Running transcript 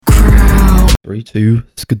3, 2,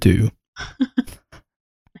 skidoo.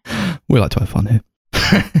 We like to have fun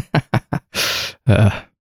here.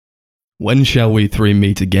 When shall we three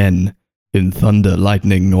meet again? In thunder,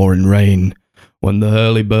 lightning, or in rain? When the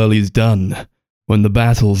hurly-burly's done? When the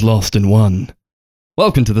battle's lost and won?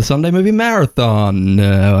 Welcome to the Sunday Movie Marathon.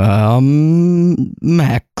 I'm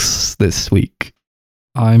Max this week.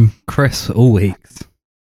 I'm Chris all weeks.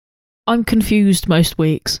 I'm confused most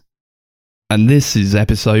weeks. And this is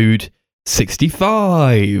episode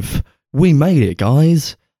 65. We made it,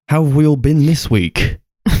 guys. How have we all been this week?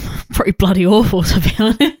 Pretty bloody awful, to be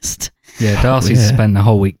honest. Yeah, Darcy's spent the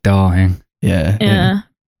whole week dying. Yeah.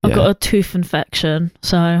 I've got a tooth infection,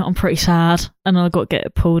 so I'm pretty sad. And I got to get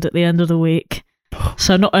it pulled at the end of the week.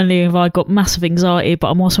 So not only have I got massive anxiety,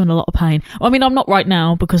 but I'm also in a lot of pain. I mean, I'm not right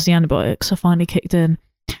now because the antibiotics have finally kicked in.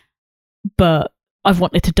 But I've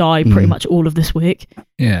wanted to die pretty much all of this week.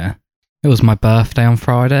 Yeah. It was my birthday on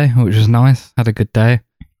Friday, which was nice. Had a good day.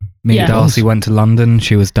 Me and Darcy went to London.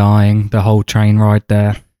 She was dying. The whole train ride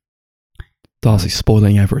there. Darcy's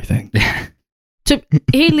spoiling everything. So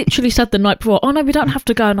he literally said the night before, "Oh no, we don't have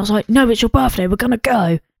to go." And I was like, "No, it's your birthday. We're going to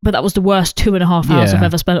go." But that was the worst 2.5 hours I've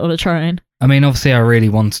ever spent on a train. I mean, obviously I really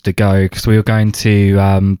wanted to go because we were going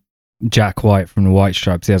to Jack White from the White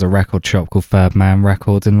Stripes. He has a record shop called Third Man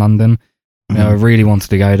Records in London. I really wanted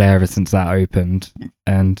to go there ever since that opened,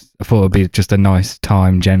 and I thought it would be just a nice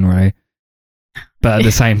time generally. But at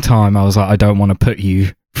the same time, I was like, I don't want to put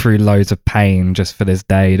you through loads of pain just for this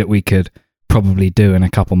day that we could probably do in a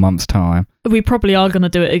couple months' time. We probably are going to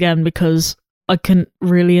do it again because I couldn't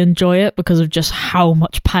really enjoy it because of just how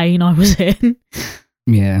much pain I was in.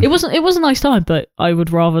 Yeah. It was a nice time, but I would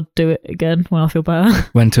rather do it again when I feel better.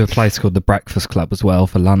 Went to a place called the Breakfast Club as well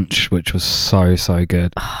for lunch, which was so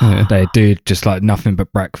good. They do just like nothing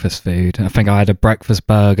but breakfast food. I think I had a breakfast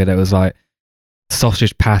burger that was like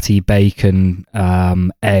sausage patty, bacon,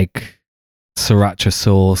 egg, sriracha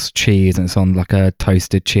sauce, cheese, and it's on like a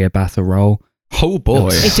toasted ciabatta roll. Oh boy.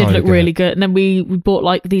 It did look really good. And then we bought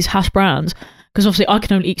like these hash browns because obviously I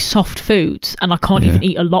can only eat soft foods and I can't even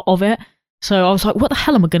eat a lot of it. So I was like, what the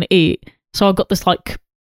hell am I going to eat? So I got this like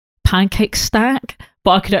pancake stack,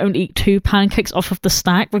 but I could only eat 2 pancakes off of the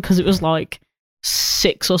stack because it was like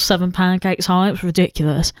 6 or 7 pancakes high. It was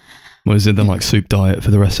ridiculous. Well, is it then like soup diet for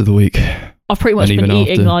the rest of the week? I've pretty much been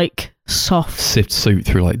eating like soft. Sift soup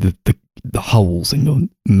through like the holes in your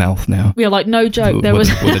mouth now. Yeah, like no joke. Where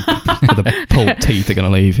the pulled teeth are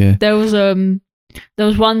going to leave you. There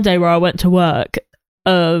was one day where I went to work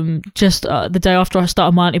just the day after I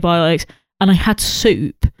started my antibiotics, and I had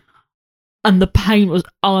soup, and the pain was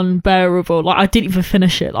unbearable. Like I didn't even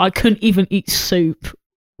finish it. Like, I couldn't even eat soup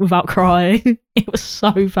without crying. It was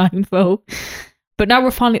so painful. But now we're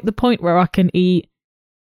finally at the point where I can eat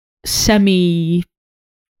semi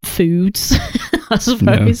foods, I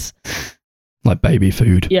suppose. Yeah. Like baby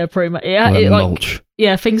food. Yeah, pretty much. Yeah, like mulch.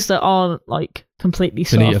 Yeah, things that aren't like completely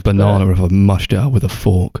soft. You eat a banana if I've mushed it out with a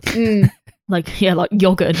fork. Like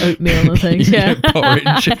yogurt and oatmeal and things. Yeah,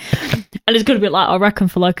 porridge. And it's gonna be like, I reckon,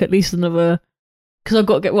 for like at least another, because I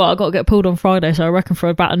got to get pulled on Friday, so I reckon for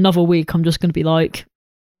about another week I'm just gonna be like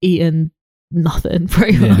eating nothing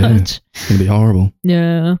pretty much. It's gonna be horrible.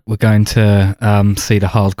 Yeah, we're going to see the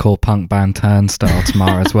hardcore punk band Turnstile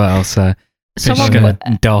tomorrow as well. So someone's gonna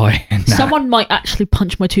die. Someone might actually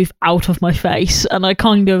punch my tooth out of my face, and I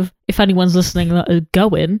kind of, if anyone's listening that are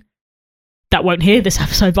going, that won't hear this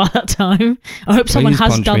episode by that time. I hope someone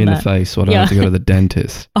has done that. Punch me in the face, so I don't have to go to the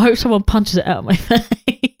dentist. I hope someone punches it out of my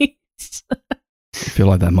face. I feel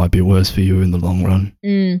like that might be worse for you in the long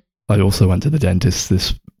run. I also went to the dentist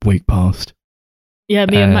this week past. Yeah,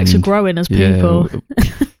 me and Max are growing as people.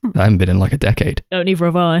 I haven't been in like a decade. Oh, neither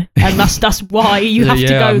have I. And that's why you have to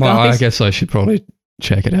go, guys. I guess I should probably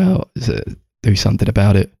check it out. Do something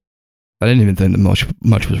about it. I didn't even think that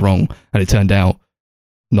much was wrong, and it turned out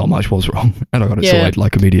not much was wrong, and I got it sorted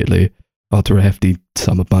like immediately after a hefty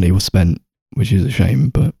sum of money was spent, which is a shame.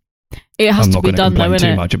 But it has to be done, though, I'm not going to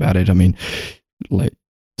complain too much about it. I mean, like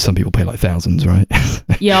some people pay like thousands, right?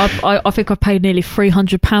 Yeah, I think I paid nearly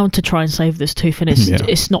 £300 to try and save this tooth, and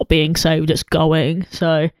it's not being saved; it's going.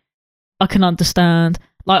 So I can understand.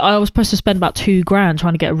 Like, I was supposed to spend about £2,000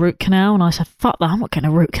 trying to get a root canal, and I said, "Fuck that! I'm not getting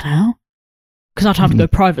a root canal," because I'd have to go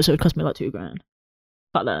private, so it would cost me like £2,000.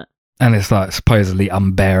 Fuck that. And it's like supposedly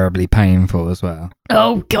unbearably painful as well.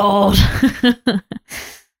 Oh God.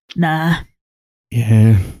 Nah.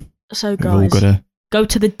 Yeah. So We've all guys, gotta go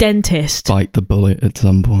to the dentist. bite the bullet at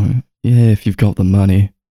some point. Yeah, if you've got the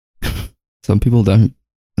money. Some people don't.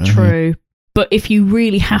 True. But if you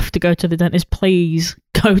really have to go to the dentist, please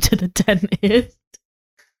go to the dentist.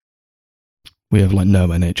 We have like no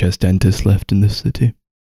NHS dentists left in this city.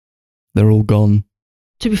 They're all gone.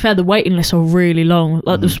 To be fair, the waiting lists are really long.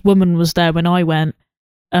 Like this woman was there when I went,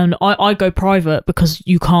 and I go private because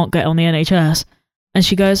you can't get on the NHS. And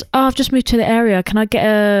she goes, "Oh, I've just moved to the area. Can I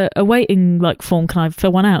get a waiting like form? Can I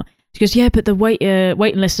fill one out?" She goes, "Yeah, but the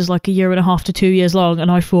waiting list is like 1.5 to 2 years long." And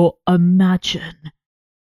I thought, imagine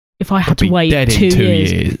if I had to wait 2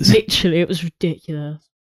 years. Literally, it was ridiculous.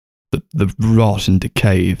 The rot and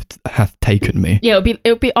decay hath taken me. Yeah, it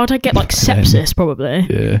would be. I'd get like sepsis probably.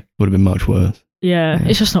 Yeah, would have been much worse. Yeah,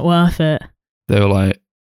 it's just not worth it. They were like,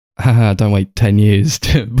 haha, don't wait 10 years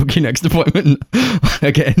to book your next appointment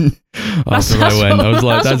again. After I went, I was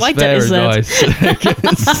like, that's fair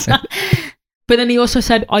advice. But then he also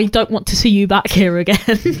said, I don't want to see you back here again.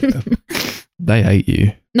 They hate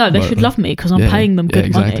you. No, they should love me because I'm paying them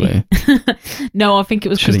good money. No, I think it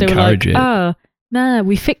was because they were like, oh, no,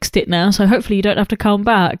 we fixed it now, so hopefully you don't have to come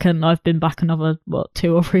back. And I've been back another,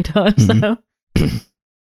 2 or 3 times now.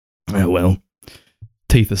 Oh, well.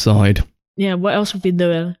 Teeth aside. Yeah, what else have we been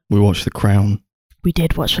doing? We watched The Crown. We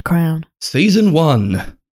did watch The Crown. Season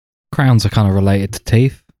 1. Crowns are kind of related to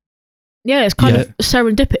teeth. Yeah, it's kind of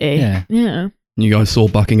serendipity. Yeah. You guys saw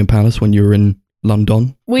Buckingham Palace when you were in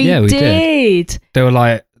London? We did. There were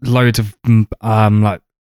like loads of like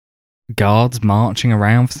guards marching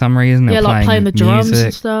around for some reason. Yeah, like playing the drums music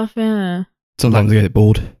and stuff, yeah. Sometimes I get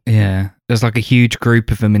bored. Yeah. There's like a huge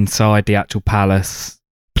group of them inside the actual palace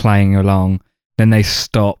playing along. Then they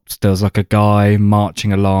stopped. There was like a guy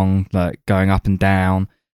marching along, like going up and down.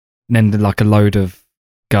 And then like a load of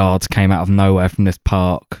guards came out of nowhere from this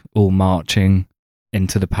park, all marching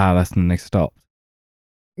into the palace, and they stopped.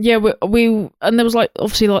 Yeah, we and there was like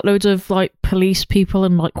obviously like loads of like police people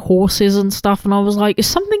and like horses and stuff, and I was like, is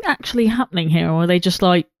something actually happening here, or are they just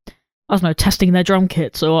like, I don't know, testing their drum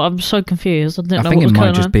kits? Or I'm so confused. I think it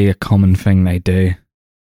might just be a common thing they do.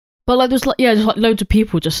 But like there's like loads of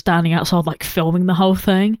people just standing outside like filming the whole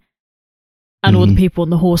thing, and all the people on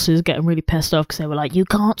the horses getting really pissed off because they were like, you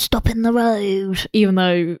can't stop in the road, even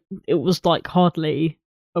though it was like hardly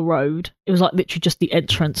a road. It was like literally just the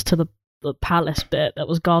entrance to the palace bit that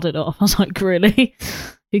was guarded off. I was like, really?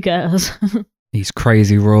 Who cares? These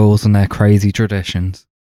crazy rules and their crazy traditions.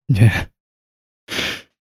 Yeah.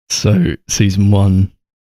 So, season 1,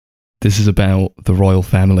 this is about the royal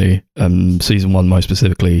family. Season 1, most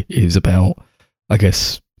specifically, is about, I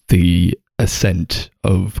guess, the ascent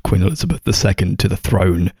of Queen Elizabeth II to the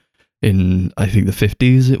throne in, I think, the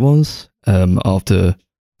 50s it was, after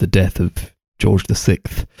the death of George VI.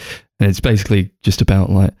 And it's basically just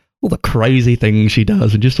about, like, all the crazy things she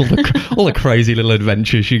does and just all the crazy little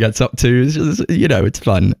adventures she gets up to. It's just, it's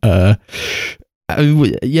fun. I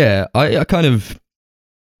kind of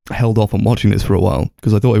held off on watching this for a while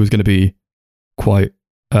because I thought it was going to be quite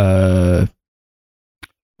like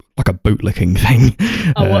a bootlicking thing.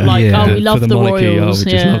 We love the monarchy. royals.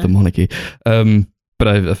 We just love the monarchy. But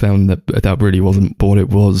I found that really wasn't what it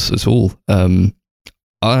was at all.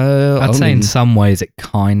 I'd say in some ways it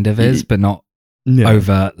kind of is, but not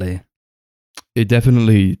overtly. It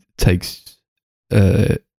definitely takes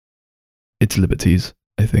its liberties,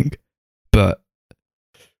 I think. But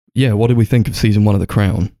yeah, what did we think of season 1 of The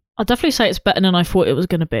Crown? I'd definitely say it's better than I thought it was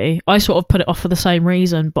going to be. I sort of put it off for the same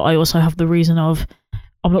reason, but I also have the reason of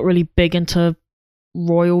I'm not really big into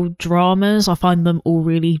royal dramas. I find them all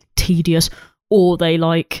really tedious, or they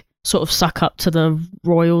like sort of suck up to the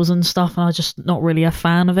royals and stuff, and I'm just not really a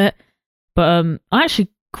fan of it. But I actually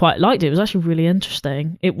quite liked it. It was actually really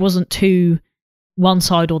interesting. It wasn't too one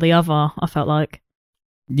side or the other, I felt like.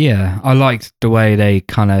 Yeah, I liked the way they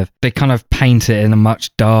kind of paint it in a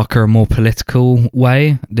much darker and more political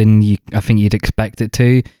way than I think you'd expect it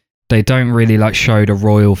to. They don't really like show the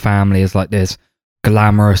royal family as like this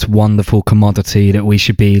glamorous, wonderful commodity that we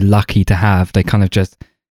should be lucky to have. They kind of just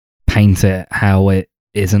paint it how it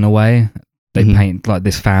is in a way. They paint like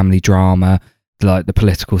this family drama, like the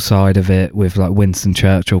political side of it, with like Winston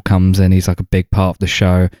Churchill comes in. He's like a big part of the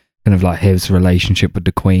show, kind of like his relationship with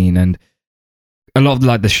the Queen, and a lot of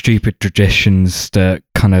like the stupid traditions that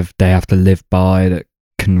kind of they have to live by that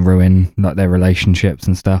can ruin like their relationships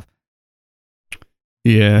and stuff.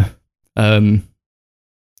 Yeah.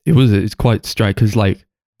 It's quite strange because, like,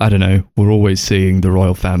 I don't know, we're always seeing the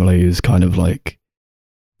royal family as kind of like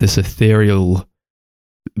this ethereal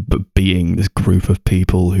being, this group of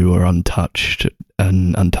people who are untouched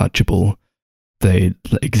and untouchable. They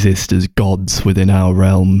exist as gods within our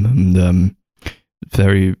realm, and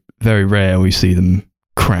very, very rare we see them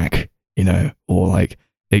crack, or like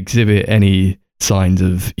exhibit any signs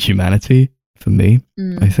of humanity for me,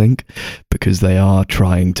 I think, because they are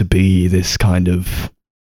trying to be this kind of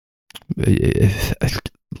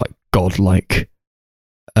like godlike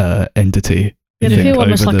entity. Yeah, they feel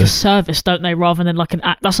almost like over a service, don't they? Rather than like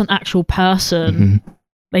that's an actual person. Mhm.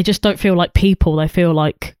 They just don't feel like people. They feel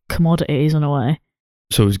like commodities in a way.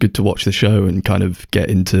 So it was good to watch the show and kind of get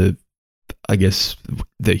into, I guess,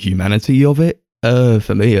 the humanity of it.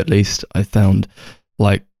 For me, at least, I found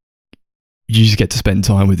like you just get to spend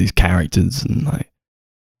time with these characters, and like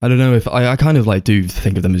I don't know if I kind of like do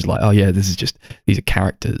think of them as like, oh yeah, these are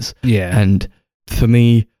characters. Yeah. And for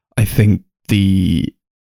me, I think it's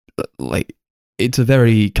a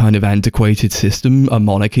very kind of antiquated system, a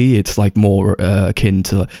monarchy. It's like more akin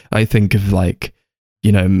to, I think of like,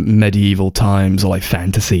 you know, medieval times or like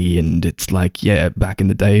fantasy, and it's like, yeah, back in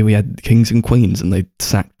the day we had kings and queens and they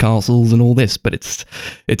sacked castles and all this, but it's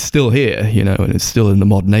still here, you know, and it's still in the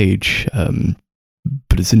modern age.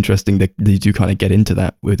 But it's interesting that they do kind of get into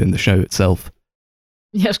that within the show itself.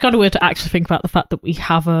 Yeah, it's kind of weird to actually think about the fact that we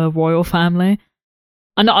have a royal family.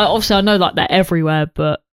 And obviously I know like they're everywhere,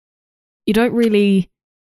 but you don't really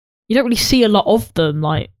see a lot of them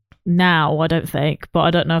like now, I don't think. But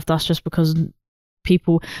I don't know if that's just because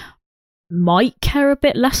people might care a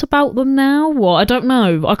bit less about them now, or I don't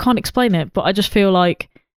know. I can't explain it, but I just feel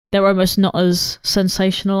like they're almost not as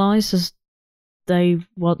sensationalized as they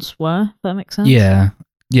once were. If that makes sense? Yeah,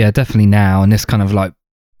 definitely now. And this kind of like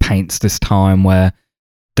paints this time where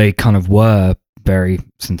they kind of were very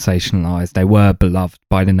sensationalized. They were beloved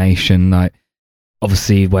by the nation. Like,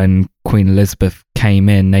 obviously, when Queen Elizabeth came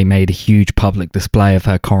in, they made a huge public display of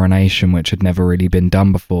her coronation, which had never really been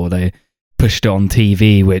done before. They pushed it on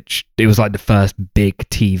TV, which it was like the first big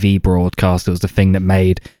TV broadcast. It was the thing that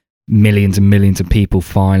made millions and millions of people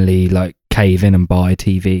finally like cave in and buy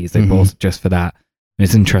TVs. They bought it just for that. And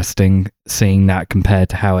it's interesting seeing that compared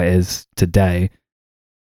to how it is today.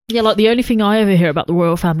 Yeah, like the only thing I ever hear about the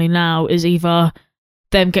royal family now is either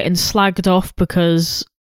them getting slagged off because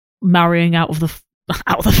marrying out of the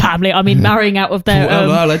family. I mean, marrying out of their.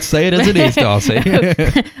 Well, let's say it as it is, Darcy.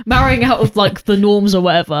 Marrying out of like the norms or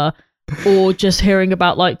whatever, or just hearing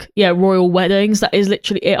about like royal weddings. That is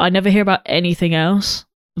literally it. I never hear about anything else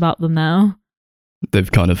about them now.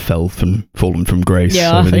 They've kind of fallen from grace.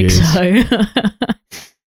 Yeah, I think years. so.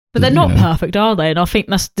 But they're not perfect, are they? And I think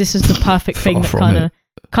this is the perfect thing that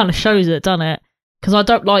kind of shows it, doesn't it? Because I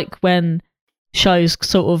don't like when shows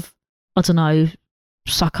sort of, I don't know,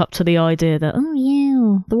 suck up to the idea that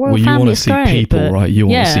the royal family is great. You want to see people, right? You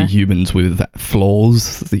want to see humans with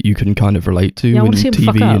flaws that you can kind of relate to in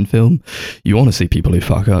TV and film. You want to see people who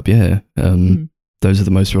fuck up. Yeah, those are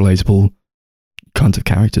the most relatable kinds of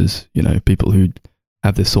characters. You know, people who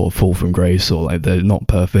have this sort of fall from grace, or like they're not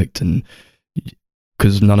perfect, and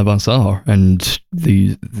because none of us are, and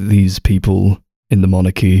these people in the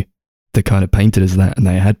monarchy, they're kind of painted as that, and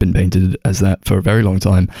they had been painted as that for a very long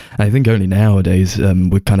time. And I think only nowadays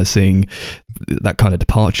we're kind of seeing that kind of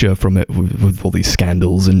departure from it with all these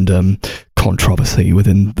scandals and controversy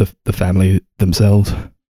within the family themselves.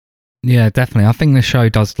 Yeah, definitely. I think the show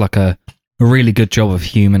does like a really good job of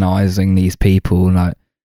humanizing these people, and like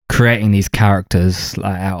creating these characters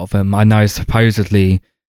like out of them. I know supposedly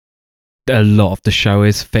a lot of the show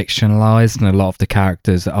is fictionalized, and a lot of the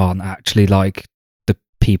characters aren't actually like the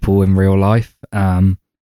people in real life,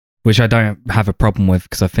 which I don't have a problem with,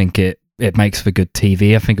 because I think it makes for good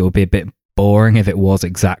TV. I think it would be a bit boring if it was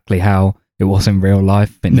exactly how it was in real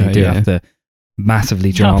life. And they do have to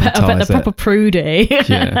massively dramatize it. I bet they're proper prudy.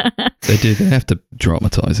 Yeah, they do. They have to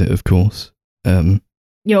dramatize it, of course.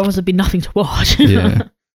 Otherwise there'd be nothing to watch. Yeah,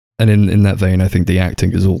 and in that vein, I think the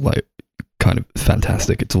acting is all like kind of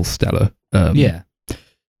fantastic. It's all stellar.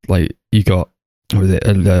 Like you got, what is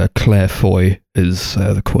it? Claire Foy is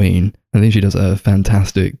the Queen. I think she does a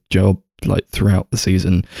fantastic job like throughout the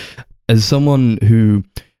season. As someone who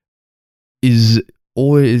is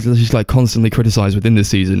always just like constantly criticized within the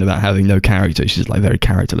season about having no character, she's like very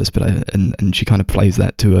characterless, but and she kind of plays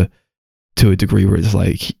that to a degree where it's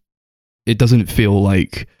like it doesn't feel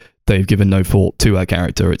like they've given no thought to her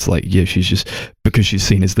character. It's like, yeah, she's just, because she's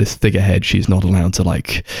seen as this figurehead, she's not allowed to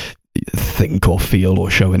like think or feel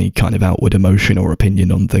or show any kind of outward emotion or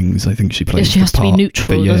opinion on things. I think she plays she has to be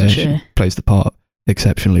neutral, doesn't she? She plays the part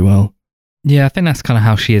exceptionally well. Yeah, I think that's kind of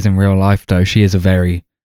how she is in real life, though. She is a very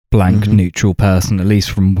blank, neutral person, at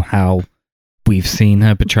least from how we've seen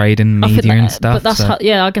her portrayed in media and stuff. But that's how,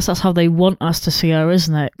 I guess that's how they want us to see her,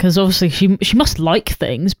 isn't it? Because obviously she must like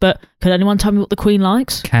things, but could anyone tell me what the Queen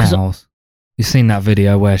likes? Cows. You've seen that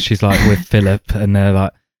video where she's like with Philip and they're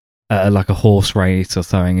like like a horse race or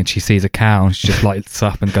something, and she sees a cow and she just lights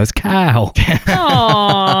up and goes, cow.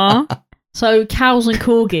 Aww. So cows and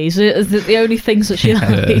corgis are the only things that she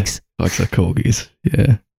likes. Likes her corgis,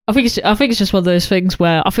 yeah. I think it's just one of those things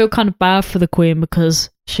where I feel kind of bad for the Queen because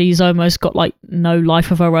she's almost got like no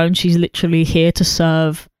life of her own. She's literally here to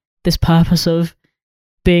serve this purpose of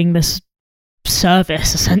being this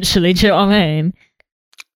service, essentially. Do you know what I mean?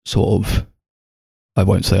 Sort of. I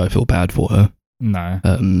won't say I feel bad for her. No.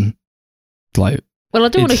 Like, well, I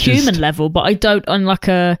do on a it's human just- level, but I don't on like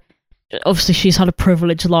a. Obviously, she's had a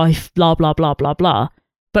privileged life. Blah blah blah blah blah.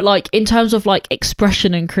 But like in terms of like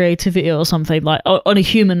expression and creativity or something, like on a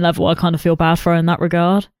human level, I kind of feel bad for her in that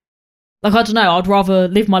regard. Like I don't know, I'd rather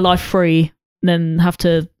live my life free than have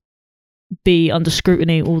to be under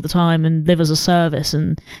scrutiny all the time and live as a service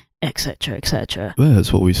and etc. etc. Well,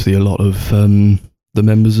 that's what we see a lot of the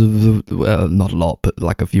members of the, well, not a lot, but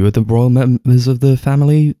like a few of the royal members of the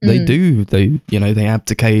family. They do. They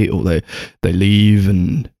abdicate or they leave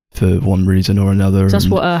and for one reason or another. That's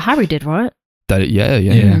and what Harry did, right? yeah,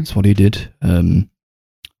 Yeah. that's what he did.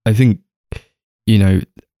 I think,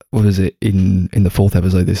 what is it in the 4th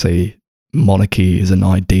episode? They say monarchy is an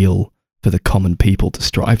ideal for the common people to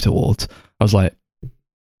strive towards. I was like,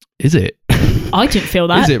 is it? I didn't feel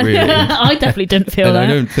that. Is it really? I definitely didn't feel And that. I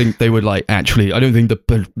don't think they would like actually. I don't think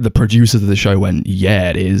the producers of the show went, yeah,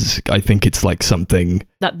 it is. I think it's like something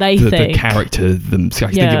that they the think. character them. I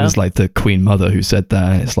think it Yeah. was like the Queen Mother who said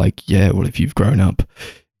that. And it's like, yeah, well, if you've grown up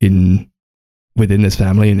within this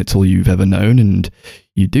family and it's all you've ever known, and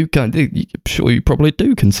you do I'm sure you probably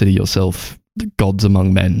do consider yourself the gods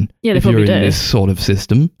among men. Yeah, they if you're probably in do. this sort of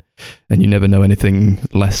system. And you never know anything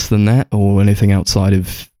less than that or anything outside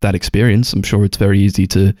of that experience. I'm sure it's very easy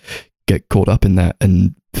to get caught up in that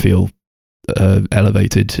and feel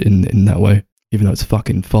elevated in that way, even though it's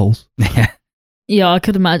fucking false. Yeah. Yeah, I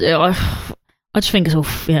could imagine. I just think it's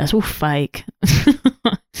all fake.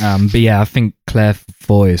 But yeah, I think Claire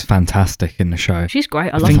Foy is fantastic in the show. She's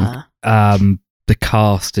great. I I love think- her. The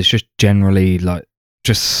cast is just generally like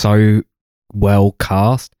just so well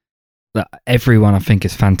cast that everyone I think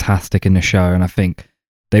is fantastic in the show, and I think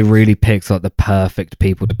they really picked like the perfect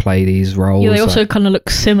people to play these roles. Yeah, they also like, kind of look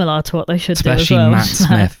similar to what they should especially do as well. Matt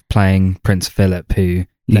Smith playing Prince Philip, who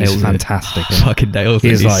Nails is it. fantastic. and Fucking nails it.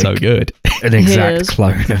 He's He's so like- good. An He exact is.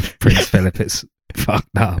 clone of Prince Philip. It's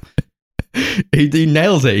fucked up. he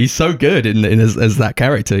nails it. He's so good in as that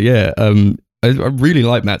character. Yeah. I really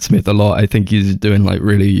like Matt Smith a lot. I think he's doing like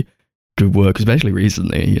really good work, especially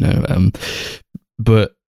recently.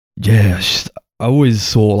 But yeah, I always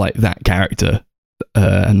saw like that character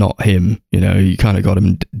and not him. You kind of got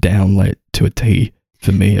him down like to a T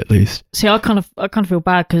for me, at least. See, I kind of feel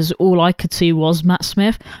bad because all I could see was Matt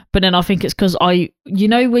Smith, but then I think it's because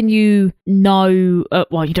when you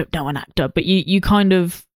well, you don't know an actor, but you kind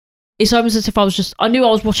of, it's almost as if I knew I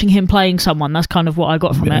was watching him playing someone. That's kind of what I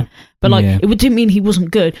got from Yeah. it. But like, Yeah. it didn't mean he wasn't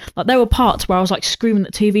good. Like there were parts where I was like screaming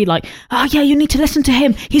at TV, like, "Oh yeah, you need to listen to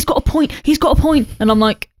him. He's got a point. He's got a point." And I'm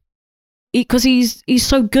like, because he's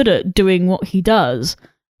so good at doing what he does,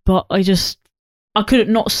 but I couldn't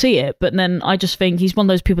not see it. But then I just think he's one of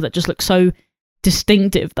those people that just looks so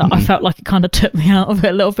distinctive that I felt like it kind of took me out of it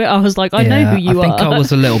a little bit. I was like, I know who you I are. think I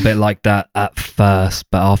was a little bit like that at first,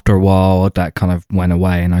 but after a while, that kind of went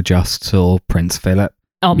away, and I just saw Prince Philip.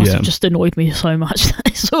 Oh, it must Yeah. have just annoyed me so much.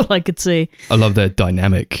 That's all I could see. I love their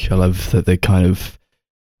dynamic. I love that they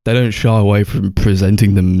don't shy away from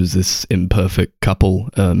presenting them as this imperfect couple.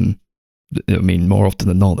 I mean, more often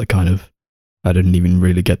than not, I didn't even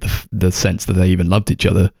really get the sense that they even loved each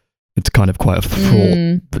other. It's kind of quite a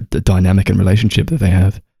fraught dynamic and relationship that they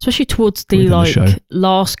have. Especially towards the Within the show.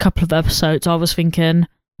 last couple of episodes, I was thinking,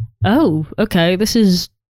 oh, okay, this is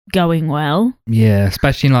going well. Yeah,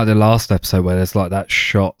 especially in like the last episode where there's like that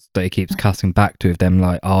shot that he keeps cutting back to of them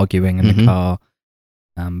like arguing in the Mhm. car.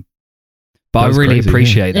 But That I was really crazy,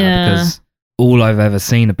 appreciate that Yeah. because all I've ever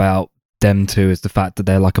seen about them two is the fact that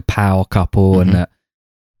they're like a power couple Mhm. and that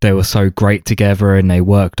they were so great together and they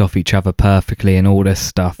worked off each other perfectly and all this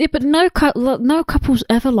stuff. Yeah, but no couple's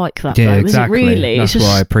ever like that, Yeah, though, exactly. is it really? That's It's what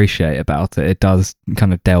I just, appreciate about it. It does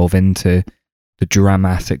kind of delve into the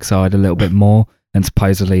dramatic side a little bit more, and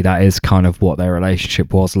supposedly that is kind of what their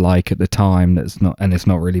relationship was like at the time. It's not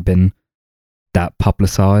really been that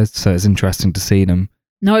publicized, so it's interesting to see them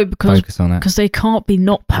no, focus on it. because they can't be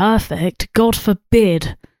not perfect. God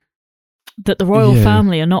forbid that the royal Yeah.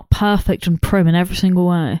 family are not perfect and prim in every single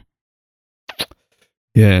way.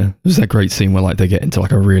 Yeah, there's that great scene where like they get into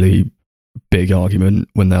like a really big argument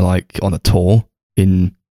when they're like on a tour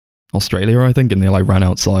in Australia, I think, and they like ran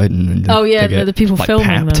outside and Oh yeah, they get, the people like, filming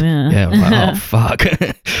papped. them. Yeah, I was like, oh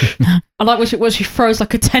fuck. I like when she throws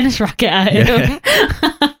like a tennis racket at him.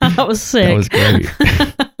 That was sick. That was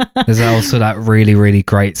great. There's also that really, really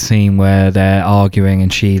great scene where they're arguing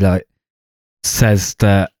and she like says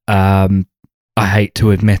that I hate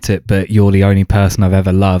to admit it, but you're the only person I've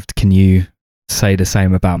ever loved. Can you say the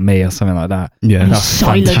same about me or something like that? Yeah. He's That's a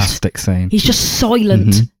silent. fantastic scene. He's just silent,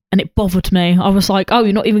 Mhm. and it bothered me. I was like, "Oh,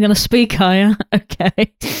 you're not even going to speak, are you?"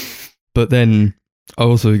 Okay. But then I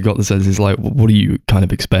also got the sense, it's like, what do you kind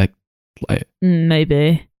of expect? Like,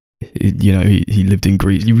 Maybe. you know, he lived in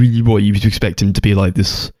Greece. What you expect him to be like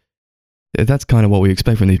this? That's kind of what we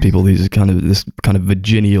expect from these people. These kind of this kind of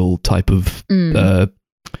virginal type of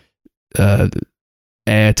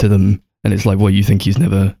air to them, and it's like, what, you think he's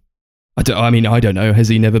never? I don't know. Has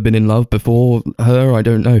he never been in love before her? I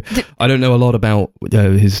don't know. I don't know a lot about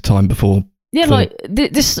his time before. Yeah, for like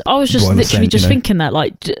this. I was just Royal literally Ascent, just you know. thinking that,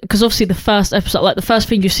 like, because obviously the first episode, like the first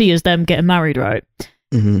thing you see is them getting married, right?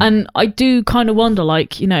 Mhm. And I do kind of wonder,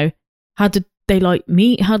 like, you know, how did they like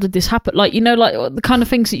meet? How did this happen? Like, you know, like the kind of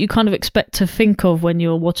things that you kind of expect to think of when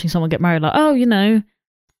you're watching someone get married. Like, oh, you know,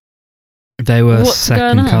 They were What's going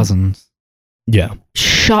second on? cousins. Yeah.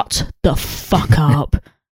 shut the fuck up.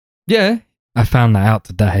 Yeah. I found that out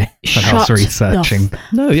today when I was Shut the researching.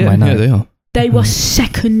 No. For Yeah. my Yeah. note. They are. They were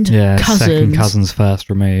second Yeah, cousins. second cousins first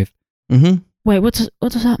removed. Mm-hmm. Wait, what does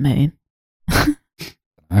that mean? What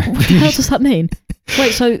the hell does that mean?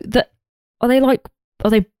 Wait, so are they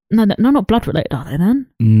no, not blood related, are they then?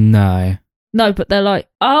 No. No, but they're like,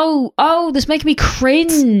 oh, this making me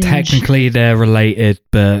cringe. Technically, they're related,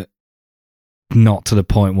 but not to the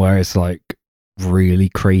point where it's like really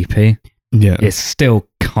creepy. Yeah. It's still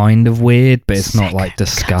kind of weird, but it's not like Second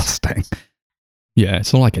disgusting. Yeah.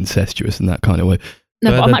 It's not like incestuous in that kind of way.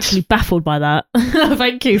 No, but I'm that's- actually baffled by that.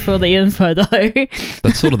 Thank you for the info, though.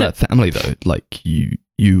 That's sort of that family, though. Like you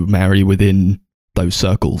marry within those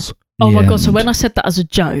circles. Oh my Yeah. god! So when I said that as a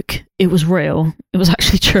joke, it was real. It was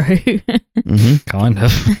actually true. Mm-hmm. Kind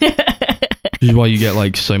of. Which is why you get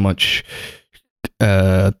like so much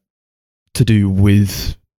to do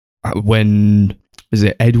with when is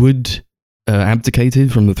it Edward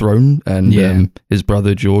abdicated from the throne, and Yeah. his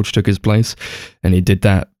brother George took his place, and he did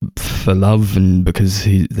that for love and because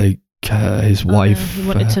his wife He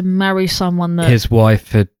wanted to marry someone that His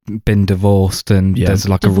wife had been divorced, and Yeah. there's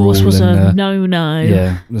like a divorce rule was in a the no-no.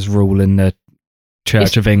 there's a rule in the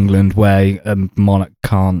Church of England where a monarch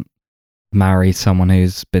can't marry someone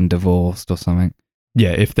who's been divorced or something.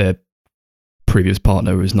 yeah, if their previous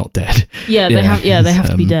partner is not dead. Yeah, they Yeah. have. Yeah, they have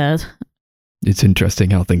to be Um, dead. It's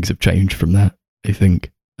interesting how things have changed from that, I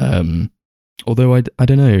think. Although I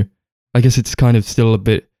don't know. I guess it's kind of still a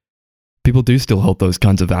bit. People do still hold those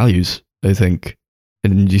kinds of values, I think,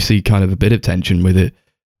 and you see kind of a bit of tension with it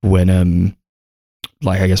when,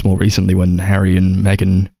 like I guess more recently when Harry and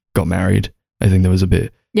Meghan got married. I think there was a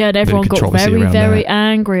bit. Yeah, and everyone got controversy very, around very that.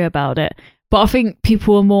 angry about it. But I think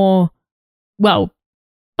people are more. Well,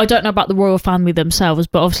 I don't know about the royal family themselves,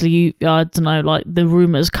 but obviously, I don't know, like the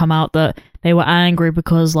rumors come out that they were angry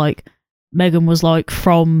because like Meghan was like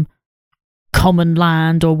from common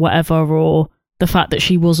land or whatever, or the fact that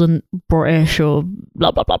she wasn't British or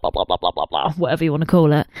blah blah blah blah blah blah blah blah blah, whatever you want to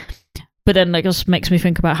call it. But then that just makes me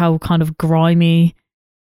think about how kind of grimy,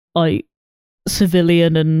 like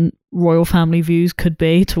civilian and royal family views could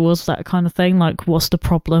be towards that kind of thing. Like, what's the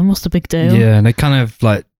problem? What's the big deal? Yeah, and they kind of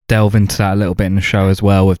like delve into that a little bit in the show as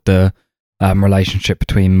well with the relationship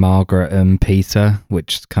between Margaret and Peter,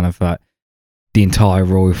 which is kind of like the entire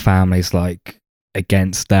royal family's like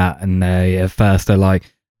against that, and they at first they're like,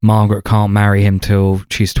 Margaret can't marry him till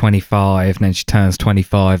she's 25, and then she turns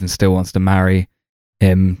 25 and still wants to marry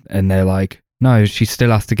him, and they're like, no, she still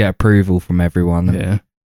has to get approval from everyone. Yeah,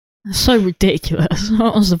 It's so ridiculous.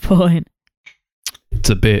 What was the point? it's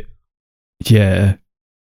a bit. Yeah,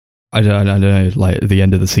 I don't know. Like at the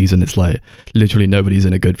end of the season, it's like literally nobody's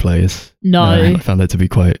in a good place. No. I found that to be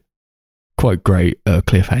quite great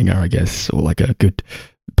cliffhanger, I guess, or like a good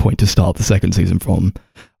point to start the second season from.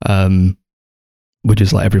 Which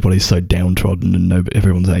is like everybody's so downtrodden and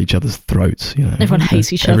everyone's at each other's throats. You know, Everyone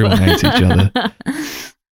hates each other. Everyone hates each other.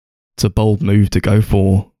 It's a bold move to go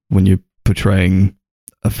for when you're portraying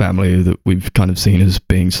a family that we've kind of seen as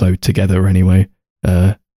being so together anyway,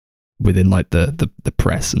 within like the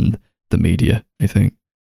press and the media, I think.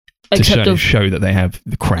 Except to of, show that they have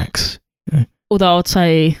the cracks. although I'd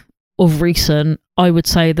say of recent, I would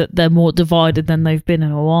say that they're more divided than they've been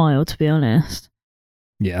in a while, to be honest.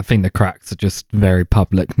 Yeah, I think the cracks are just very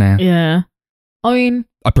public now. Yeah. I mean,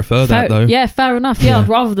 I prefer that though. Yeah, fair enough. Yeah, Yeah.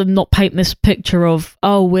 rather than not paint this picture of,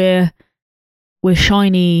 oh, we're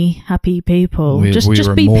shiny, happy people. We're just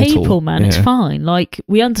be immortal. people, man. It's Yeah. fine. Like,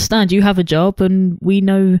 we understand you have a job and we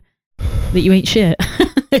know that you ain't shit.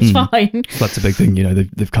 It's fine. That's a big thing, you know,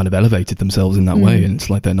 they've kind of elevated themselves in that way, and it's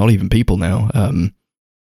like they're not even people now.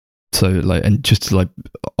 So like, and just to like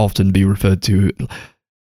often be referred to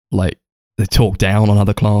like they talk down on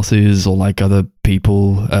other classes or like other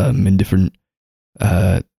people in different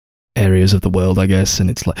areas of the world, I guess. And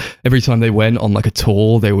it's like every time they went on like a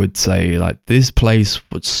tour, they would say like, this place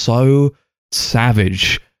was so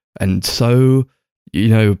savage and so, you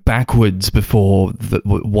know, backwards before the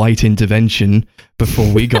white intervention, before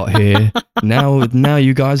we got here. now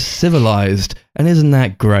you guys civilized, and isn't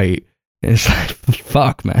that great? And it's like,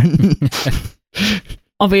 fuck, man.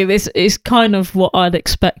 I mean, this is kind of what I'd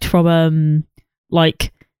expect from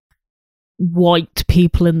like white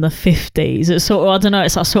people in the 50s. It's sort of, I don't know,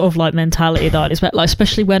 it's that sort of like mentality that I'd expect, like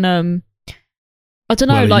especially when I don't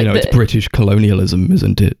know, well, like it's British colonialism,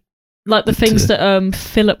 isn't it? Like the things that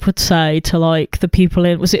Philip would say to like the people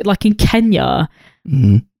in, was it like in Kenya?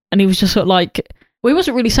 Mm-hmm. And he was just sort of like, well, he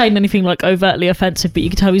wasn't really saying anything like overtly offensive, but you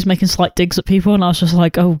could tell he was making slight digs at people, and I was just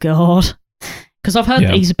like, oh god. Because I've heard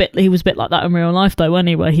that he was a bit like that in real life though, wasn't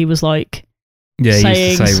he? Where he was like, yeah, he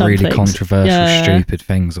used to say really things. controversial, stupid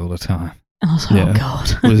things all the time. And I was like, oh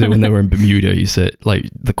god. Was it when they were in Bermuda? He said like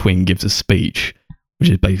the Queen gives a speech, which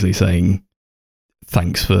is basically saying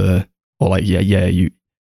thanks for, or like you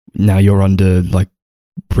now you're under like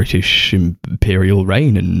British imperial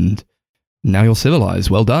reign and now you're civilized.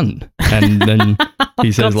 Well done. And then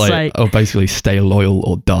he says like, sake. Oh, basically stay loyal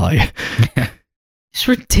or die. It's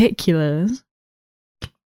ridiculous.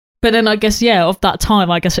 But then I guess, yeah, of that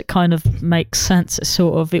time, I guess it kind of makes sense. It's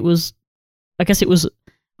sort of, I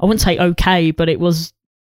wouldn't say okay, but it was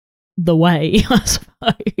the way, I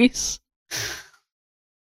suppose.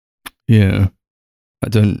 Yeah. I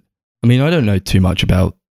don't know too much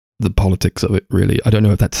about the politics of it, really. I don't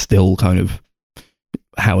know if that's still kind of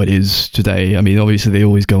how it is today. I mean, obviously they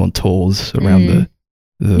always go on tours around the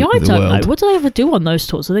yeah, I don't world. know. What do they ever do on those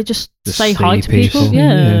tours? Do they just say hi to people?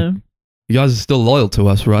 Yeah. You guys are still loyal to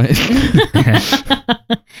us, right?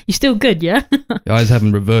 You're still good, yeah? You guys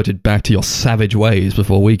haven't reverted back to your savage ways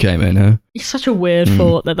before we came in, huh? It's such a weird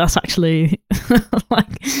thought that that's actually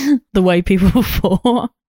like the way people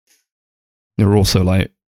thought. They're also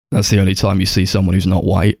like, that's the only time you see someone who's not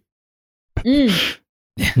white.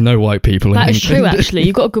 No white people in England. That is true, actually.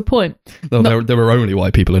 You've got a good point. No, there were only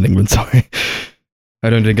white people in England, sorry. I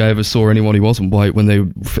don't think I ever saw anyone who wasn't white when they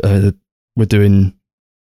were doing,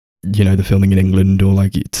 you know, the filming in England, or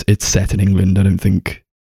like it's set in England. I don't think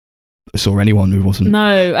I saw anyone who wasn't.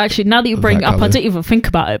 No, actually, now that you bring it up, I didn't even think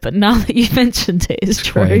about it, but now that you've mentioned it, it's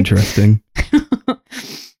true. Quite interesting.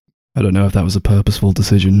 I don't know if that was a purposeful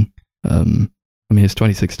decision. I mean, it's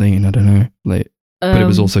 2016. I don't know, like, but it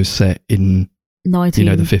was also set in 19, you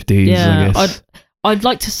know, the 50s. Yeah, I guess. I'd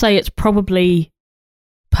like to say it's probably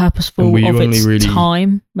purposeful of its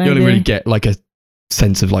time. Maybe. You only really get like a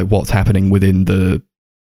sense of like what's happening within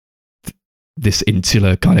this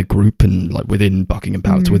insular kind of group, and like within Buckingham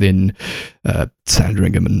Palace, within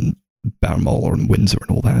Sandringham and Balmoral and Windsor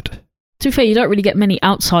and all that. To be fair, you don't really get many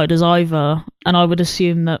outsiders either, and I would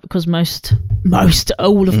assume that because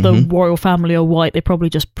all of the royal family are white, they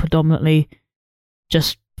probably just predominantly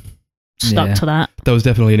just stuck to that. That was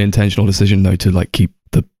definitely an intentional decision, though, to like keep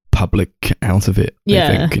the public out of it. Yeah,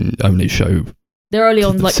 I think, and only show. They're only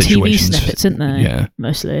on like TV snippets, aren't they? Yeah,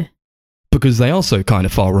 mostly. Because they are so kind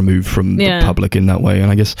of far removed from the public in that way,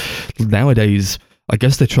 and I guess nowadays, I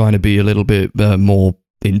guess they're trying to be a little bit more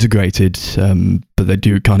integrated, but they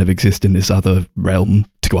do kind of exist in this other realm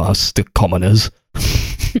to us, the commoners.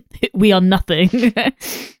 We are nothing.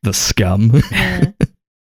 The scum. Yeah.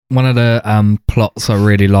 One of the plots I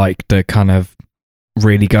really like that kind of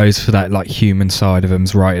really goes for that like human side of him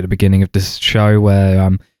is right at the beginning of this show, where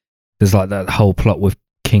there's like that whole plot with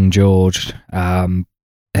King George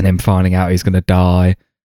and him finding out he's going to die.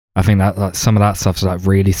 I think that like some of that stuff's like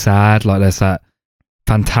really sad. Like there's that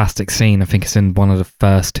fantastic scene, I think it's in one of the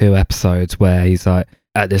first 2 episodes, where he's like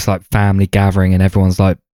at this like family gathering and everyone's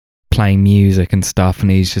like playing music and stuff, and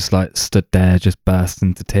he's just like stood there just burst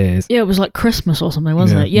into tears. Yeah, it was like Christmas or something,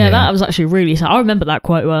 wasn't it? Yeah, that was actually really sad. I remember that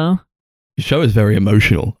quite well. The show is very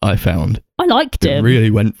emotional, I found. I liked it. It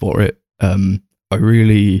really went for it. I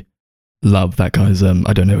really love that guy's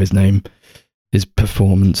I don't know his name, his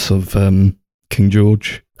performance of King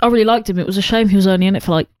George. I really liked him. It was a shame he was only in it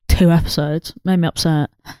for like 2 episodes. Made me upset.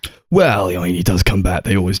 Well, I mean, he does come back.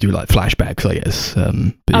 They always do like flashbacks, I guess.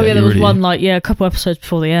 But there was one like a couple episodes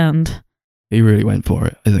before the end. He really went for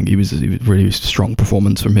it. I think he was really strong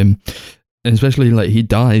performance from him, and especially like he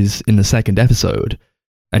dies in the 2nd episode,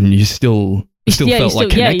 and you still felt like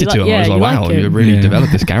connected to him. I was like, wow, you really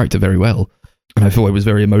developed this character very well, and I thought it was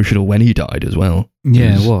very emotional when he died as well.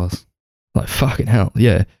 Yeah, it was like fucking hell.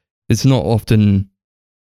 Yeah, it's not often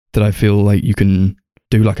that I feel like you can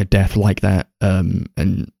do like a death like that,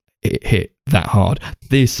 and it hit that hard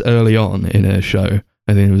this early on in a show.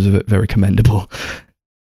 I think it was very commendable.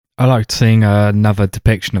 I liked seeing another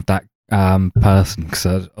depiction of that person, because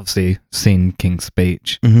I've obviously seen King's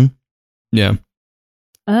Speech. Mm-hmm. Yeah,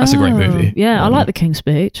 that's a great movie. Yeah, I like The King's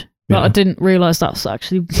Speech, but yeah. I didn't realise that's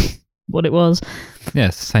actually what it was. Yeah,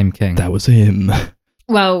 it's the same king. That was him.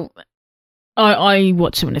 Well, I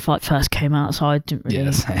watched it when it like first came out, so I didn't really.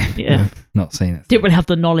 Yeah, same. Yeah. Not seen it. Didn't really have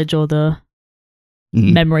the knowledge or the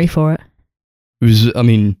Mm. memory for it. It was, I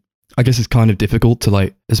mean, I guess it's kind of difficult to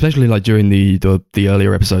like, especially like during the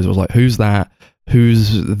earlier episodes. I was like, who's that? Who's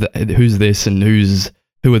this? And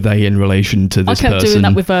who are they in relation to this I kept person? doing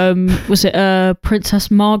that with was it Princess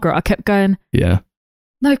Margaret? I kept going, Yeah.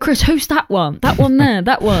 no, Chris, who's that one? That one there,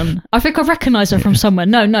 that one. I think I recognise her from somewhere.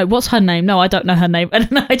 No, what's her name? No, I don't know her name. And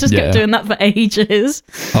I just kept doing that for ages.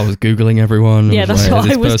 I was Googling everyone. Yeah, that's what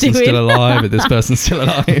I was doing. Is this person still alive? Is this person still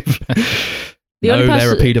alive?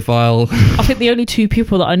 They're a paedophile. I think the only two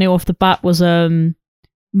people that I knew off the bat was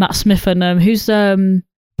Matt Smith and who's the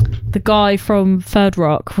guy from Third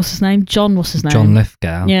Rock? What's his name? John. What's his name? John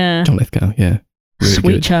Lithgow. Yeah. John Lithgow. Yeah. Really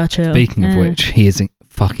Sweet good. Churchill. Speaking of which, he is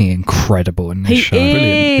fucking incredible in this show.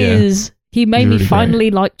 He is. Yeah. He made me really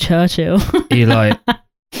finally like Churchill.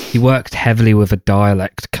 He worked heavily with a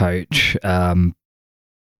dialect coach,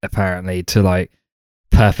 apparently, to like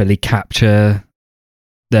perfectly capture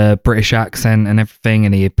the British accent and everything,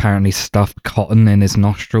 and he apparently stuffed cotton in his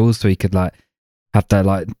nostrils so he could like have that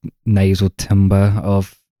like nasal timbre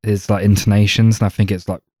of his like intonations, and I think it's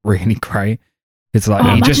like really great. It's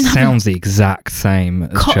like he just sounds the exact same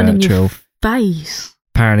as cotton Churchill. In your face.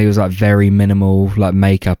 Apparently it was like very minimal like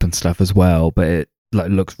makeup and stuff as well, but it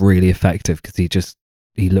like looks really effective because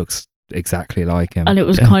he looks exactly like him. And it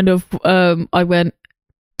was kind of I went,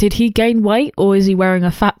 did he gain weight or is he wearing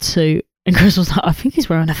a fat suit? And Chris was like, I think he's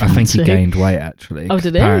wearing a fat suit. I think he gained weight actually. Oh,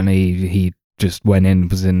 did he? Apparently he just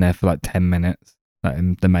was in there for like 10 minutes. Like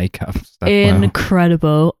in the makeup stuff.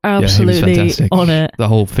 Incredible. Absolutely fantastic. On it. The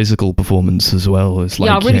whole physical performance as well. It's like,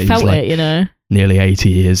 yeah, I really felt like it, you know. Nearly 80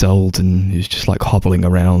 years old, and he's just like hobbling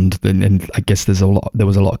around. And I guess there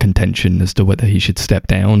was a lot of contention as to whether he should step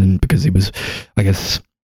down, and because he was, I guess,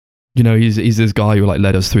 you know, he's this guy who like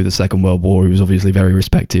led us through the Second World War. He was obviously very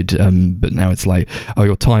respected, but now it's like, oh,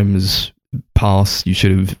 your time has passed. You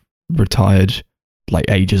should have retired like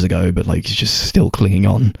ages ago, but like he's just still clinging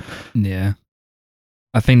on. Yeah.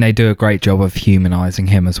 I think they do a great job of humanizing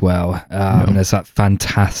him as well. There's that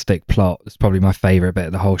fantastic plot. It's probably my favorite bit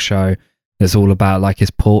of the whole show. It's all about like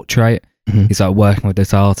his portrait. Mm-hmm. He's like working with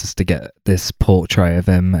this artist to get this portrait of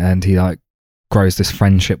him, and he like grows this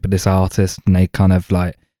friendship with this artist, and they kind of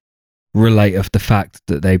like relate of the fact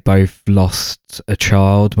that they both lost a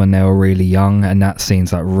child when they were really young, and that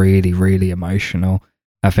scene's like really, really emotional.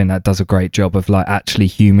 I think that does a great job of like actually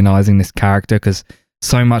humanizing this character, because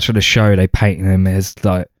so much of the show they paint him as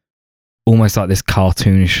like almost like this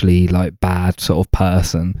cartoonishly like bad sort of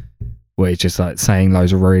person, where he's just like saying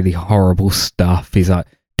loads of really horrible stuff. He's like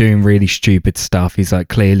doing really stupid stuff. He's like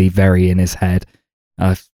clearly very in his head.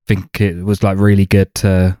 I think it was like really good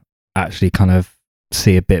to actually kind of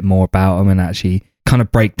see a bit more about him and actually kind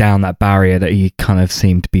of break down that barrier that he kind of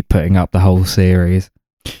seemed to be putting up the whole series.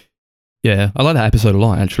 Yeah, I like that episode a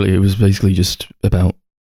lot, actually. It was basically just about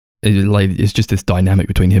it's just this dynamic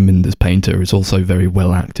between him and this painter. It's also very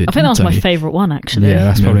well acted. I think that was my favourite one, actually. Yeah,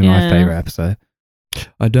 that's probably my favourite episode.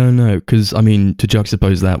 I don't know, because I mean, to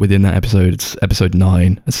juxtapose that within that episode, it's episode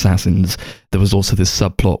 9, Assassins. There was also this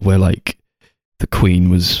subplot where like the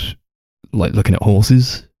Queen was like looking at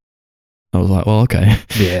horses. I was like, well, okay.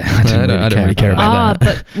 Yeah, I don't really care about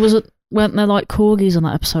that. But weren't there like corgis on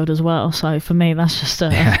that episode as well? So for me, that's just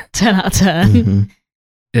a 10 out of 10. Mm-hmm.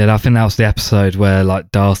 Yeah, I think that was the episode where like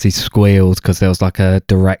Darcy squealed because there was like a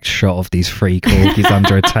direct shot of these 3 corgis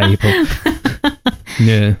under a table.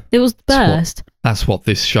 Yeah, it was the best. That's what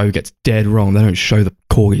this show gets dead wrong. They don't show the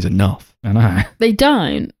corgis enough. I know. They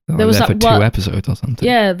don't. There was that for 2 episodes or something.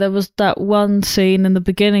 Yeah, there was that one scene in the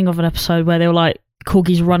beginning of an episode where they were like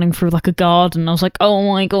corgis running through like a garden. I was like, oh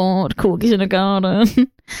my god, corgis in a garden.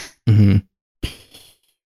 Mm-hmm.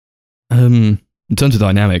 In terms of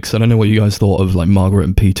dynamics, I don't know what you guys thought of like Margaret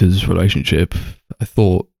and Peter's relationship. I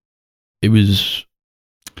thought it was,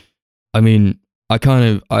 I mean, I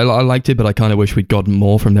liked it, but I kind of wish we'd gotten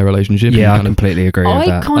more from their relationship. Yeah, I completely agree with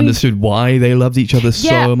that. Understood why they loved each other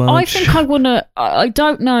so much. I think I want to, I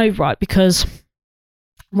don't know, right, because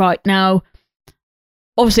right now,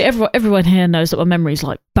 obviously everyone here knows that my memory's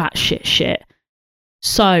like batshit shit.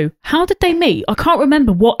 So, how did they meet? I can't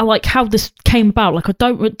remember how this came about. Like, I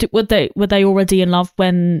don't. Were they already in love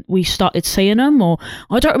when we started seeing them, or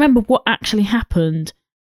I don't remember what actually happened.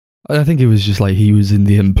 I think it was just like he was in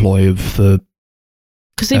the employ of the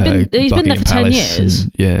because he's been there for 10 years.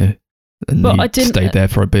 And but he I didn't stayed there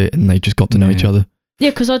for a bit, and they just got to know each other. Yeah,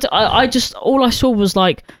 because I just all I saw was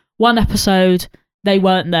like one episode they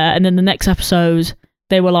weren't there, and then the next episode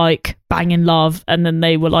they were like bang in love, and then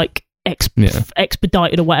they were like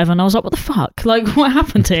expedited or whatever, and I was like, what the fuck? Like, what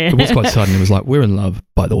happened here? It was quite sudden. It was like, we're in love,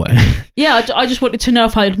 by the way. Yeah, I just wanted to know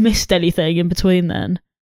if I had missed anything in between then.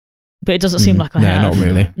 But it doesn't seem like I have. No, not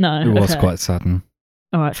really. No, It was quite sudden.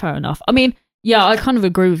 All right, fair enough. I mean, yeah, I kind of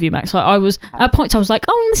agree with you, Max. Like, I was at points I was like,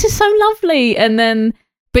 oh, this is so lovely, and then,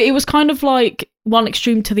 but it was kind of like one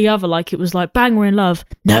extreme to the other. Like, it was like, bang, we're in love.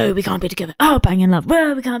 No, we can't be together. Oh, bang, in love.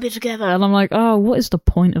 Well, we can't be together. And I'm like, oh, what is the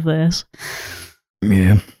point of this?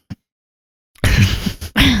 Yeah.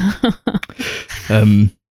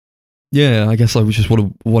 Yeah, I guess I was just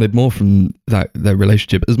wanted more from their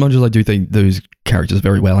relationship. As much as I do think those characters are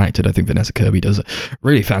very well acted, I think Vanessa Kirby does a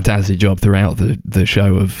really fantastic job throughout the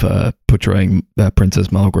show of portraying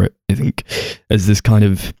Princess Margaret. I think as this kind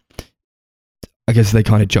of, I guess they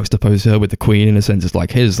kind of juxtapose her with the Queen in a sense. It's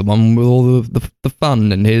like, here's the one with all the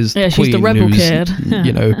fun, and here's the Queen, she's the rebel kid.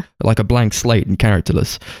 You know, like a blank slate and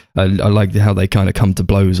characterless. I like how they kind of come to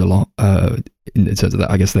blows a lot in terms of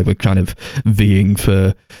that. I guess they were kind of vying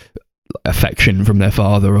for affection from their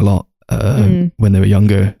father a lot when they were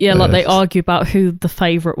younger. Yeah, like they argue about who the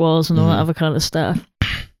favourite was and all that other kind of stuff.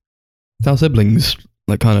 How siblings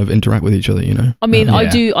like kind of interact with each other, you know. I mean,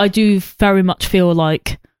 I do very much feel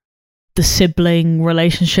like the sibling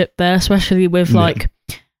relationship there, especially with like,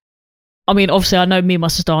 I mean, obviously I know me and my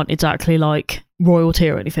sister aren't exactly like royalty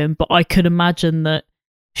or anything, but I could imagine that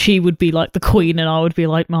she would be like the Queen and I would be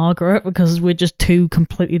like Margaret, because we're just two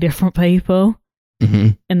completely different people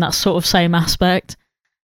in that sort of same aspect.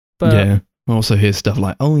 But yeah, I also hear stuff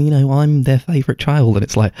like, oh, you know, I'm their favourite child, and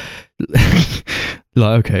it's like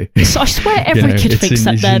like, okay. So I swear every kid thinks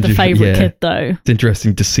that they're the favourite kid, though. It's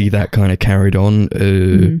interesting to see that kind of carried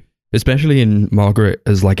on. Especially in Margaret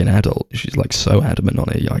as like an adult. She's like so adamant on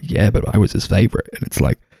it. You're like, yeah, but I was his favourite. And it's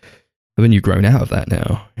like, haven't you grown out of that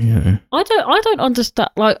now? Yeah. I don't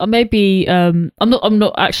understand. Like, maybe I'm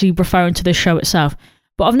not actually referring to this show itself,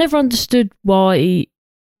 but I've never understood why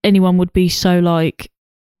anyone would be so like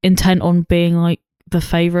intent on being like the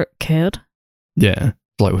favourite kid. Yeah.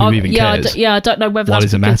 Like, who even cares? I don't know whether why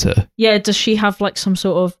does it matter? Yeah, does she have like some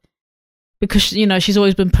sort of, because, you know, she's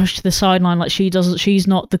always been pushed to the sideline, like she's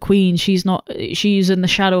not the Queen, she's in the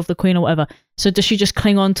shadow of the Queen or whatever. So does she just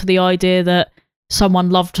cling on to the idea that someone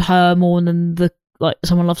loved her more than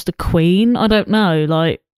someone loves the Queen? I don't know.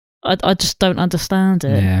 Like, I just don't understand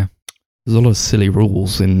it. Yeah. There's a lot of silly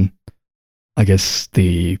rules in, I guess,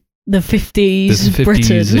 the 50s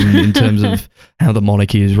Britain in terms of how the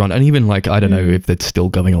monarchy is run. And even like, I don't know if it's still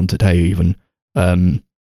going on today even. But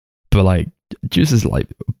like, just as like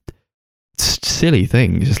silly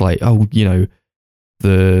things, just like, oh, you know,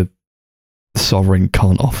 the sovereign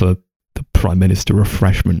can't offer the prime minister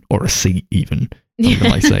refreshment or a seat even.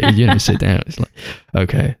 Like, say, you know, sit down. It's like,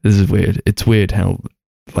 okay, this is weird. It's weird how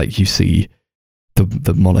like you see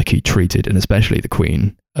the monarchy treated, and especially the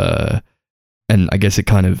Queen. And I guess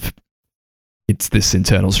it's this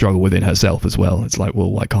internal struggle within herself as well. It's like,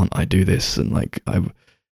 well, why can't I do this? And like,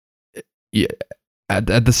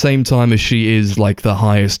 at the same time as she is like the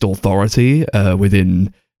highest authority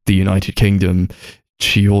within the United Kingdom,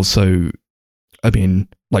 she also, I mean,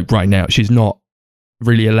 like right now, she's not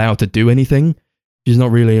really allowed to do anything. She's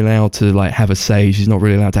not really allowed to like have a say. She's not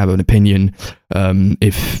really allowed to have an opinion.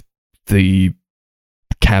 If the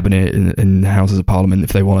cabinet and houses of parliament,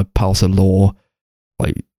 if they want to pass a law,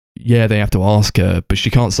 like, yeah, they have to ask her, but she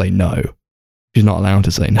can't say no. She's not allowed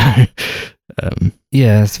to say no.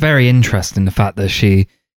 Yeah, it's very interesting the fact that she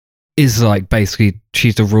is like, basically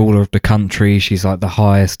she's the ruler of the country, she's like the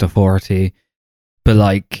highest authority, but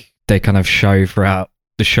like they kind of show throughout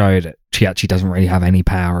the show that she actually doesn't really have any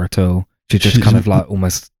power at all. She's just kind of like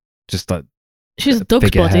almost just like, she's a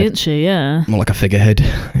dog's body, isn't she? Yeah, more like a figurehead.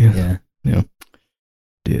 Yeah.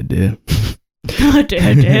 Dear. Oh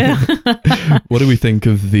dear. What do we think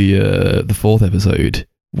of the fourth episode,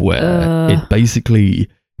 where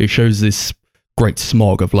it shows this great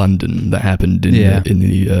smog of London that happened in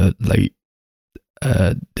the late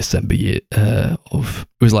December year it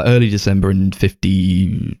was like early December in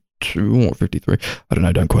 52 or 53. I don't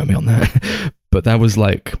know, don't quote me on that. But that was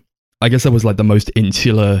like, I guess that was like the most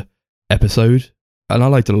insular episode, and I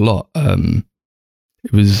liked it a lot.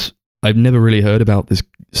 I've never really heard about this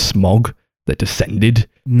smog that descended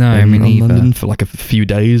No, me on neither. London for like a few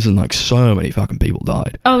days, and like so many fucking people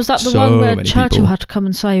died. Oh, is that the So one where many Churchill people. had to come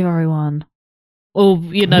and save everyone? Or,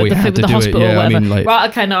 you know, We the had thing with to the do it, hospital yeah, or I whatever. mean, like- right,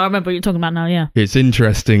 okay, no, I remember what you're talking about now, yeah. It's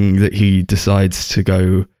interesting that he decides to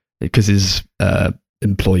go because his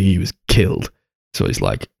employee was killed. So he's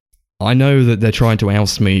like, I know that they're trying to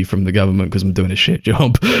oust me from the government because I'm doing a shit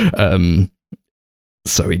job.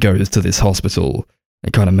 So he goes to this hospital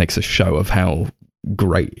and kind of makes a show of how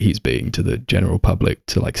great he's being to the general public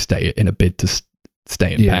to like stay in a bid to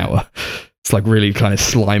stay in power. It's like really kind of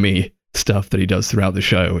slimy stuff that he does throughout the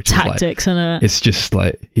show, which Tactics, is like, innit? it's just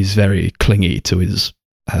like he's very clingy to his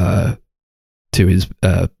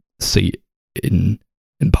seat in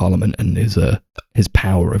Parliament and his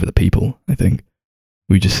power over the people. I think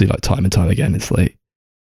we just see like time and time again. It's like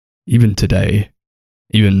even today,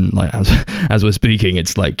 even like as we're speaking,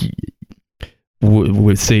 it's like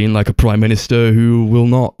we're seeing like a prime minister who will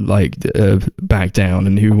not like back down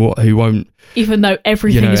and who won't. Even though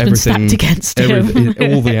everything has been stacked against him.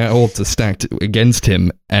 All the odds are stacked against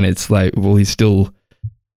him, and it's like, well, he still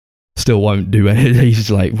won't do anything. He's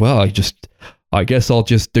like, well, I guess I'll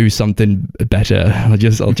just do something better.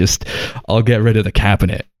 I'll get rid of the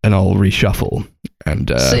cabinet and I'll reshuffle.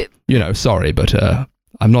 And sorry, but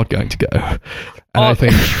I'm not going to go. And I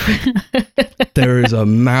think there is a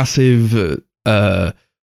massive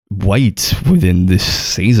weight within this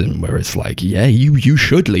season where it's like, yeah, you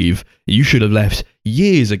should leave. You should have left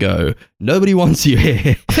years ago. Nobody wants you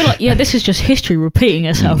here. I feel like, yeah, this is just history repeating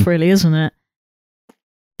itself, really, isn't it?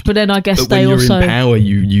 But then I guess but they when also... you're in power,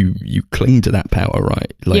 you cling to that power,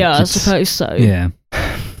 right? Like, yeah, I suppose so. Yeah.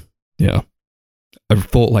 Yeah. I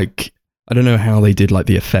thought like, I don't know how they did like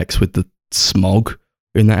the effects with the smog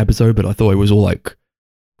in that episode, but I thought it was all like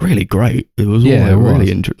really great. It was all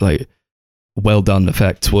really like well done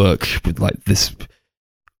effects work with like this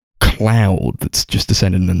cloud that's just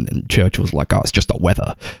descending, and Churchill's like, oh, it's just the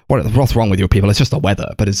weather. What's wrong with you people? It's just the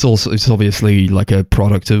weather. But it's obviously like a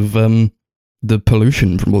product of the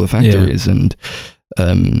pollution from all the factories, and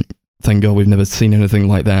thank God we've never seen anything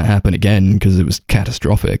like that happen again because it was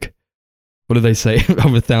catastrophic. What did they say?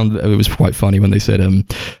 I found it was quite funny when they said,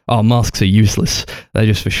 masks are useless. They're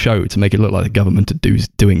just for show to make it look like the government are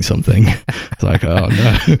doing something. It's like, oh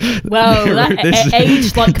no. Well, that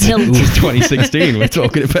aged like milk. This is 2016 we're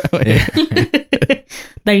talking about. Yeah.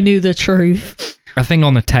 They knew the truth. I think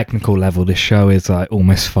on a technical level, this show is like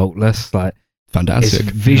almost faultless. Like, fantastic. It's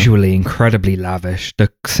visually incredibly lavish.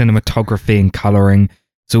 The cinematography and colouring,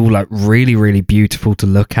 it's all like really, really beautiful to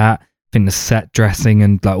look at. I think the set dressing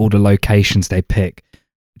and like all the locations they pick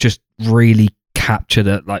just really capture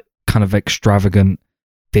that like kind of extravagant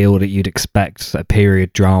feel that you'd expect a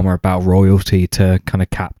period drama about royalty to kind of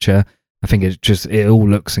capture. I think it all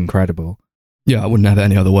looks incredible. Yeah, I wouldn't have it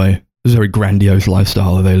any other way. It's a very grandiose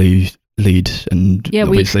lifestyle that they lead, and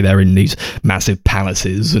obviously they're in these massive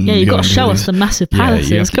palaces. And you got to show us the massive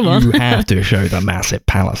palaces. Come on, you have to show the massive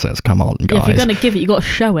palaces. Come on, guys. Yeah, if you're going to give it, you got to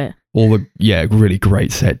show it. All the really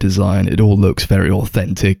great set design. It all looks very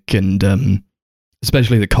authentic, and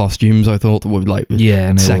especially the costumes. I thought were like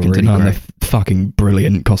second to none. The fucking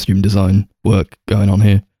brilliant costume design work going on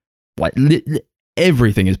here. Like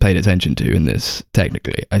everything is paid attention to in this.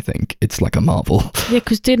 Technically, I think it's like a marvel. Yeah,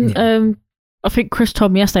 because I think Chris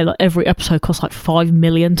told me yesterday like every episode costs like $5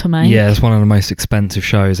 million to make. Yeah, it's one of the most expensive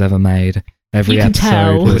shows ever made. Every you can episode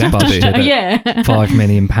tell. was budgeted at £5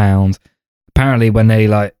 million. Apparently, when they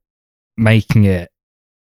like making it,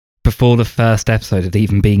 before the first episode had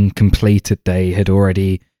even been completed, they had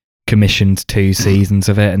already commissioned 2 seasons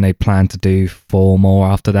of it, and they planned to do 4 more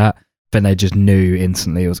after that. Then they just knew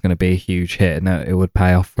instantly it was going to be a huge hit and it would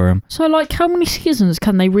pay off for them. So, like, how many seasons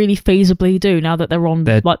can they really feasibly do now that they're on?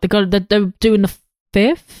 They're doing the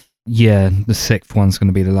 5th. Yeah, the 6th one's going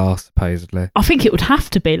to be the last, supposedly. I think it would have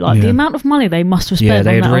to be the amount of money they must have spent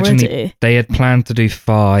on that already. They had planned to do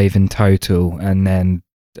 5 in total, and then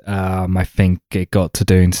I think it got to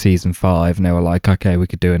doing season 5, and they were like, okay, we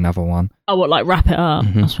could do another one. Oh, what, like wrap it up?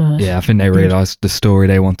 I suppose. Yeah, I think they realised the story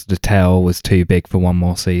they wanted to tell was too big for one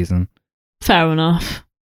more season. Fair enough.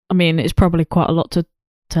 I mean, it's probably quite a lot to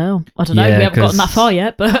tell. I don't know. We haven't gotten that far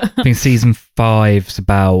yet, but I think season 5's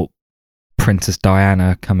about Princess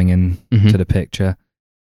Diana coming in to the picture.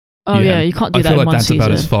 Oh yeah, you can't do that in one season. I feel like that's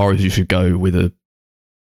about as far as you should go with a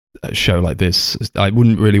show like this. I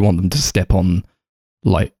wouldn't really want them to step on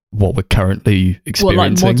like what we're currently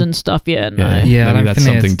experiencing. Like modern stuff, no. Yeah, maybe that's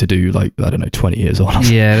something to do like, I don't know, 20 years on.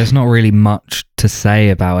 Yeah, there's not really much to say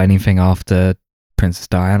about anything after Princess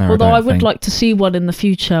Diana. Although I would like to see one in the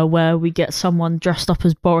future where we get someone dressed up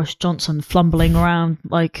as Boris Johnson fumbling around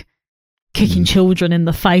like kicking children in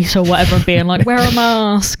the face or whatever and being like, wear a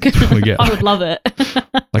mask. I would love it.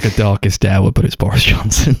 Like a Darkest Hour, but it's Boris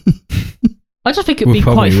Johnson. I just think it'd be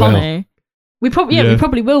quite funny. We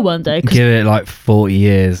probably will one day. Give it like 40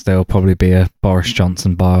 years, there'll probably be a Boris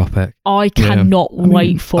Johnson biopic. I cannot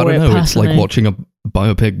wait for it. Personally. It's like watching a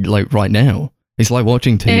biopic like right now. It's like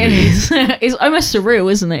watching TV. It is. It's almost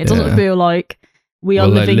surreal, isn't it? It doesn't feel like we are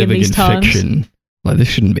living in these times. Fiction. Like, this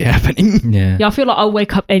shouldn't be happening. Yeah. I feel like I'll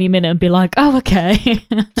wake up any minute and be like, oh, okay.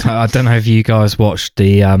 I don't know if you guys watched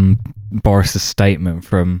the Boris's statement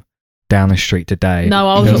from Downing Street today. No,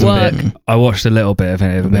 I was at work. I watched a little bit of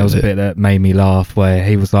it. There was a bit that made me laugh where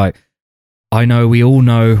he was like, I know we all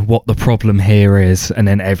know what the problem here is, and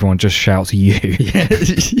then everyone just shouts you.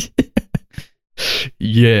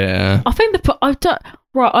 Yeah. I think I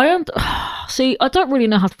don't really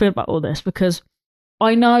know how to feel about all this, because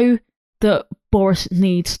I know that Boris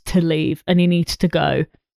needs to leave and he needs to go.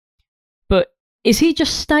 But is he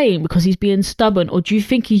just staying because he's being stubborn, or do you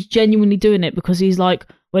think he's genuinely doing it because he's like,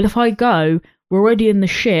 well, if I go, we're already in the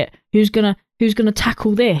shit. Who's gonna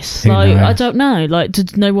tackle this? Like, I don't know. Like,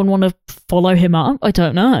 does no one want to follow him up? I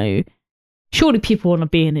don't know. Surely people want to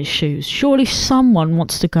be in his shoes. Surely someone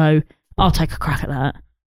wants to go, I'll take a crack at that.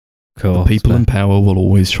 Cool. The people in power will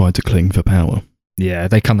always try to cling for power. Yeah,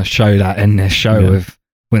 they kind of show that in this show with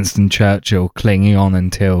Winston Churchill clinging on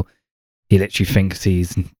until he literally thinks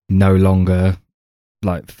he's no longer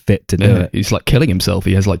like fit to do it. He's like killing himself.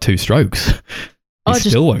 He has like 2 strokes. He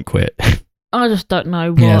still won't quit. I just don't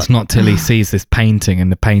know what. Yeah, it's not till he sees this painting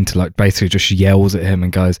and the painter like basically just yells at him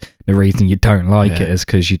and goes, the reason you don't like it is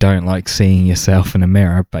because you don't like seeing yourself in a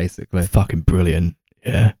mirror, basically. Fucking brilliant.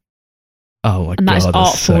 Yeah. Oh my and god, that's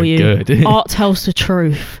art so for you. Good. Art tells the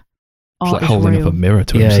truth. It's like holding up a mirror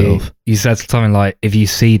to himself. He said something like, if you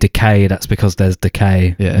see decay, that's because there's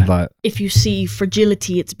decay. Yeah. Like, if you see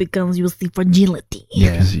fragility, it's because you see fragility.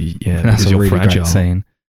 Yeah. That's a really fragile. great scene.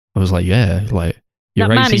 I was like, like, you're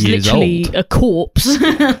that man is literally old. a corpse.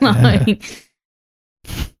 You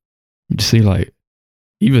see, like,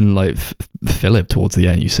 even like Philip towards the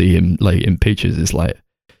end, you see him like in pictures. It's like,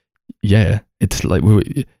 it's like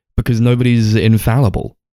because nobody's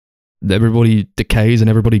infallible. Everybody decays and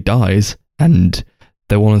everybody dies, and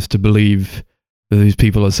they want us to believe that these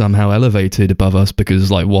people are somehow elevated above us because,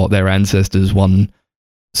 like, what, their ancestors won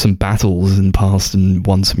some battles in the past and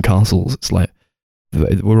won some castles. It's like,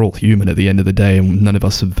 we're all human at the end of the day, and none of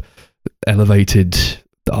us have elevated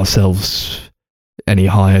ourselves any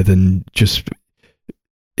higher than just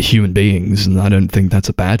human beings, and I don't think that's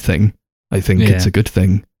a bad thing. I think it's a good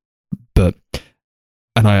thing. But,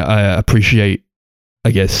 and I appreciate, I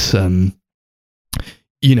guess,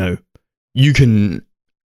 you can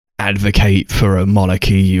advocate for a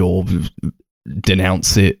monarchy or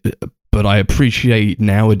denounce it, but I appreciate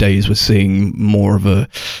nowadays we're seeing more of a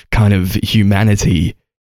kind of humanity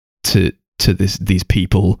to these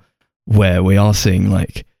people, where we are seeing,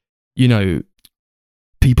 like,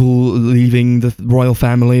 people leaving the royal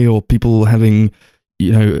family, or people having,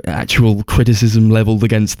 actual criticism leveled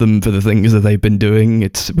against them for the things that they've been doing.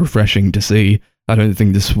 It's refreshing to see. I don't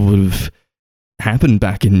think this would have happened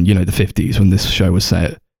back in, the 50s when this show was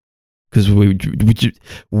set, because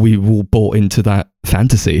we all bought into that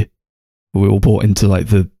fantasy. We all bought into, like,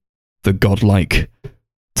 the godlike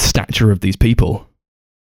stature of these people.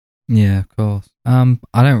 Yeah, of course. I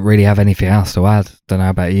don't really have anything else to add. Don't know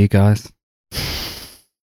about you guys.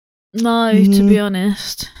 No, to be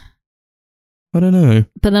honest. I don't know.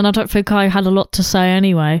 But then I don't think I had a lot to say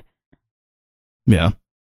anyway. Yeah.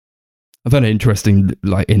 I found it interesting,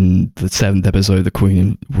 like, in the 7th episode, the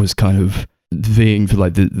Queen was kind of vying for,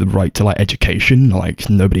 like, the right to, like, education. Like,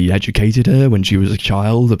 nobody educated her when she was a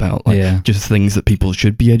child about, like, just things that people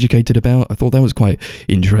should be educated about. I thought that was quite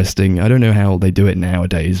interesting. I don't know how they do it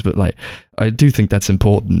nowadays, but, like, I do think that's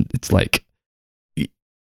important. It's like,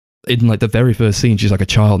 in, like, the very first scene, she's like a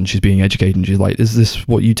child and she's being educated, and she's like, is this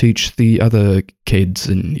what you teach the other kids?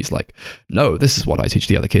 And he's like, no, this is what I teach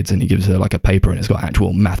the other kids. And he gives her, like, a paper and it's got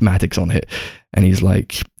actual mathematics on it. And he's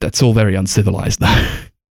like, that's all very uncivilized though.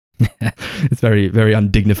 It's very, very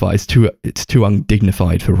undignified. It's too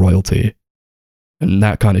undignified for royalty. And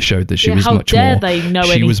that kind of showed that she was much more.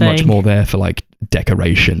 She was much more there for, like,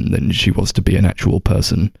 decoration than she was to be an actual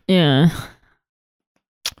person. Yeah.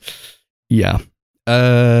 Yeah.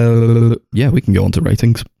 Yeah, we can go on to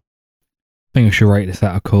ratings. I think we should rate this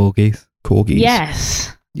out of corgis. Corgis.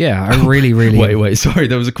 Yes. Yeah, I really. Wait. Sorry,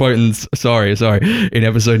 there was a quote in. Sorry. In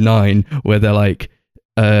episode 9, where they're like,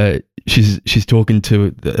 she's talking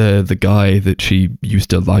to the guy that she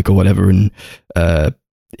used to like or whatever, and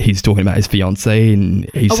he's talking about his fiancée, and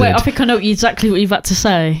he said, wait, I think I know exactly what you've had to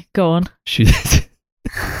say. Go on.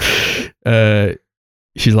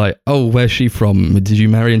 She's like, oh, where's she from? Did you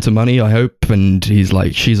marry into money, I hope? And he's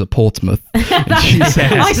like, she's a Portsmouth. And she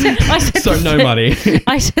says, I said so no money.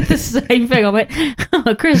 I said the same thing. I went,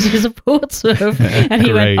 oh, Chris is a Portsmouth. And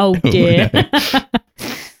he went, oh dear. No.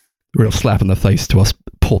 Real slap in the face to us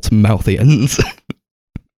Portsmouthians.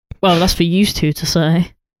 Well, that's for you two to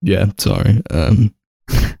say. Yeah, sorry.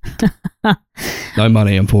 No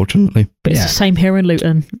money, unfortunately. But it's the same here in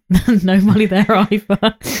Luton. No money there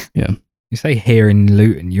either. Yeah. You say here in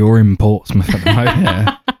Luton, you're in Portsmouth at the moment.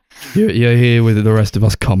 Yeah. You're here with the rest of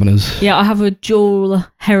us commoners. Yeah, I have a dual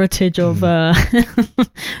heritage of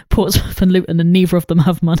Portsmouth and Luton, and neither of them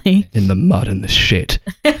have money. In the mud and the shit.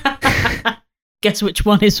 Guess which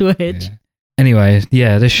one is which. Yeah. Anyway,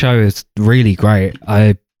 yeah, this show is really great.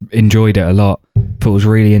 I enjoyed it a lot. Thought it was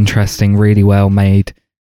really interesting, really well made.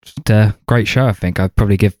 Just a great show, I think. I'd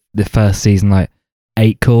probably give the first season like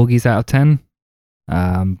 8 corgis out of 10.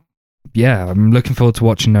 Yeah, I'm looking forward to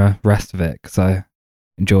watching the rest of it because I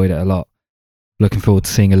enjoyed it a lot. Looking forward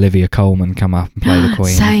to seeing Olivia Colman come up and play the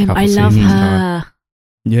Queen. Same, I love her.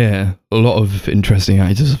 Yeah, a lot of interesting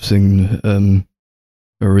actors I've seen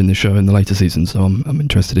are in the show in the later seasons, so I'm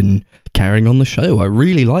interested in carrying on the show. I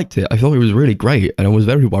really liked it. I thought it was really great, and I was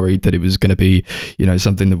very worried that it was going to be,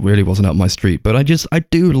 something that really wasn't up my street. But I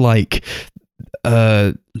do like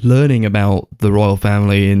learning about the royal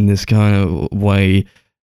family in this kind of way,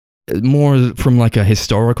 more from like a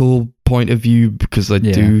historical point of view, because I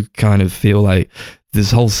do kind of feel like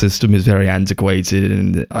this whole system is very antiquated,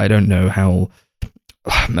 and I don't know how.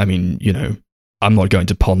 I mean, I'm not going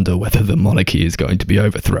to ponder whether the monarchy is going to be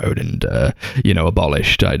overthrown and,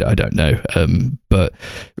 abolished. I don't know. But,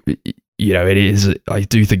 it is, I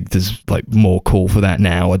do think there's like more call for that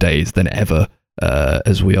nowadays than ever,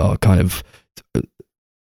 as we are kind of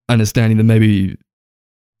understanding that maybe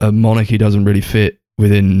a monarchy doesn't really fit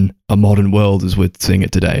within a modern world as we're seeing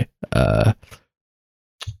it today.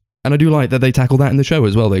 And I do like that they tackle that in the show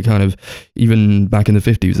as well. They kind of, even back in the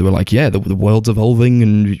 50s, they were like, yeah, the world's evolving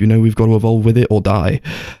and, we've got to evolve with it or die.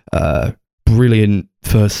 Brilliant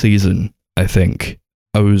first season, I think.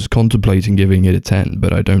 I was contemplating giving it a 10,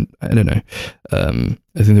 but I don't know. I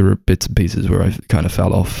think there were bits and pieces where I kind of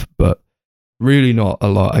fell off, but really not a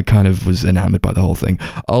lot. I kind of was enamored by the whole thing.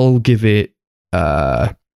 I'll give it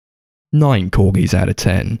 9 corgis out of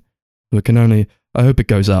 10. I hope it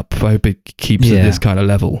goes up. I hope it keeps at this kind of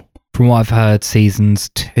level. From what I've heard, seasons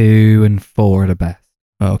 2 and 4 are the best.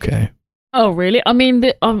 Okay. Oh, really? I mean,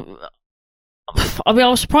 I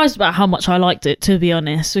was surprised about how much I liked it, to be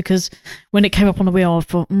honest, because when it came up on the wheel, I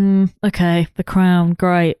thought, okay, The Crown,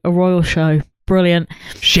 great, a royal show, brilliant.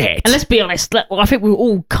 Shit. And let's be honest, I think we were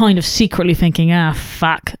all kind of secretly thinking,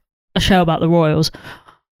 fuck, a show about the royals.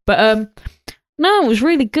 But no, it was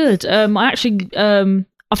really good. I think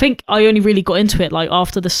I only really got into it like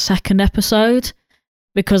after the second episode,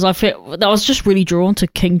 because I was just really drawn to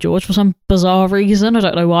King George for some bizarre reason. I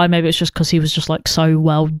don't know why. Maybe it's just because he was just like so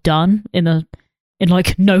well done in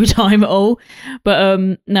like no time at all.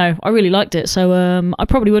 But no, I really liked it. So I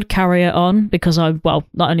probably would carry it on, because not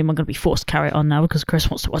only am I going to be forced to carry it on now because Chris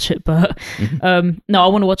wants to watch it, but no, I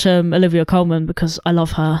want to watch Olivia Colman because I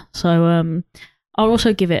love her. So I'll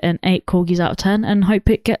also give it an 8 corgis out of 10 and hope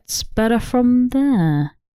it gets better from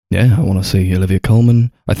there. Yeah, I want to see Olivia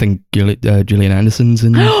Colman. I think Gillian Anderson's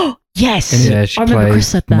in there. Yes! Yeah, she I remember Chris plays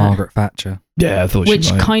said that. Margaret Thatcher. Yeah, I thought Which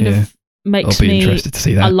she might. kind of makes I'll be me interested to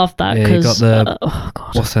see that. I love that Yeah, you got because the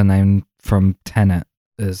what's her name from Tenet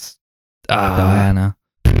as Diana.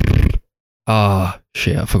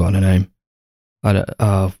 Shit, I've forgotten her name. I don't.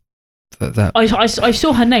 I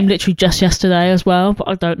saw her name literally just yesterday as well, but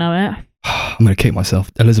I don't know it. I'm gonna kick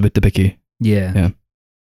myself. Elizabeth Debicki. Yeah.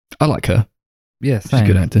 I like her. Yeah, She's a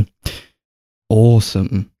good actor.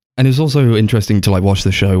 Awesome. And it was also interesting to like watch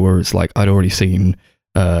the show where it's like I'd already seen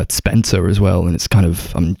Spencer as well, and it's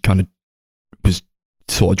was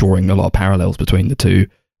sort of drawing a lot of parallels between the two.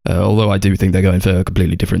 Although I do think they're going for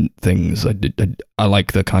completely different things. I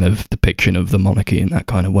like the kind of depiction of the monarchy in that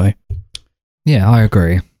kind of way. Yeah, I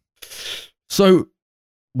agree. So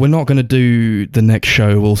we're not going to do the next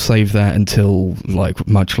show. We'll save that until like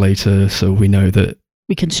much later, so we know that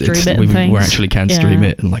we can stream it and things. We actually can stream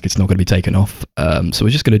it, and like it's not going to be taken off. So we're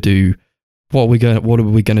just going to do what are we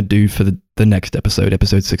going to do for the next episode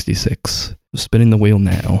 66. We're spinning the wheel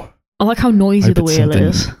now. I like how noisy the wheel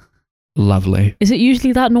is. Lovely. Is it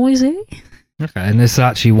usually that noisy? Okay, and this is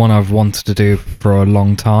actually one I've wanted to do for a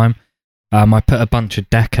long time. I put a bunch of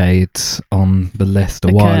decades on the list a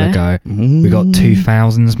while ago. Mm. We got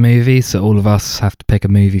 2000s movies, so all of us have to pick a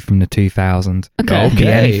movie from the 2000s. Okay. It can be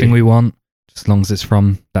anything we want, as long as it's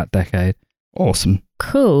from that decade. Awesome.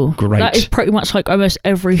 Cool. Great. That is pretty much like almost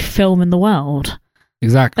every film in the world.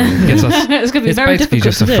 Exactly. It gives us, It's going to be it's very basically difficult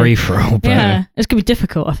just a to do. free-for-all, but Yeah, it's going to be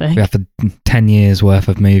difficult, I think. we have 10 years worth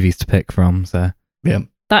of movies to pick from, so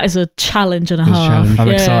That is a challenge and a It's a half. challenge. I'm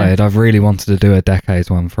Yeah. excited. I've really wanted to do a decades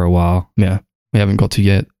one for a while. Yeah. We haven't got to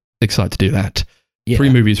yet. Excited to do that. Yeah. 3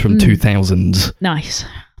 movies from 2000s Nice.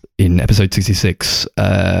 in episode 66.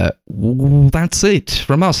 That's it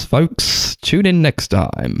from us, folks. Tune in next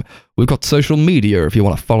time. We've got social media if you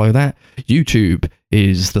want to follow that. YouTube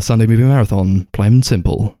is the Sunday Movie Marathon, plain and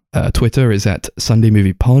simple. Twitter is at Sunday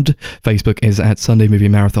Movie Pod. Facebook is at Sunday Movie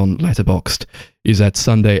Marathon. Letterboxd is at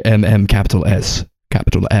Sunday capital S,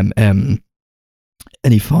 capital MM.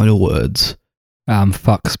 Any final words?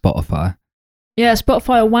 Fuck Spotify. Yeah,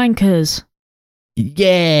 Spotify are wankers.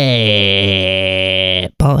 Yeah.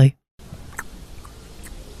 Bye.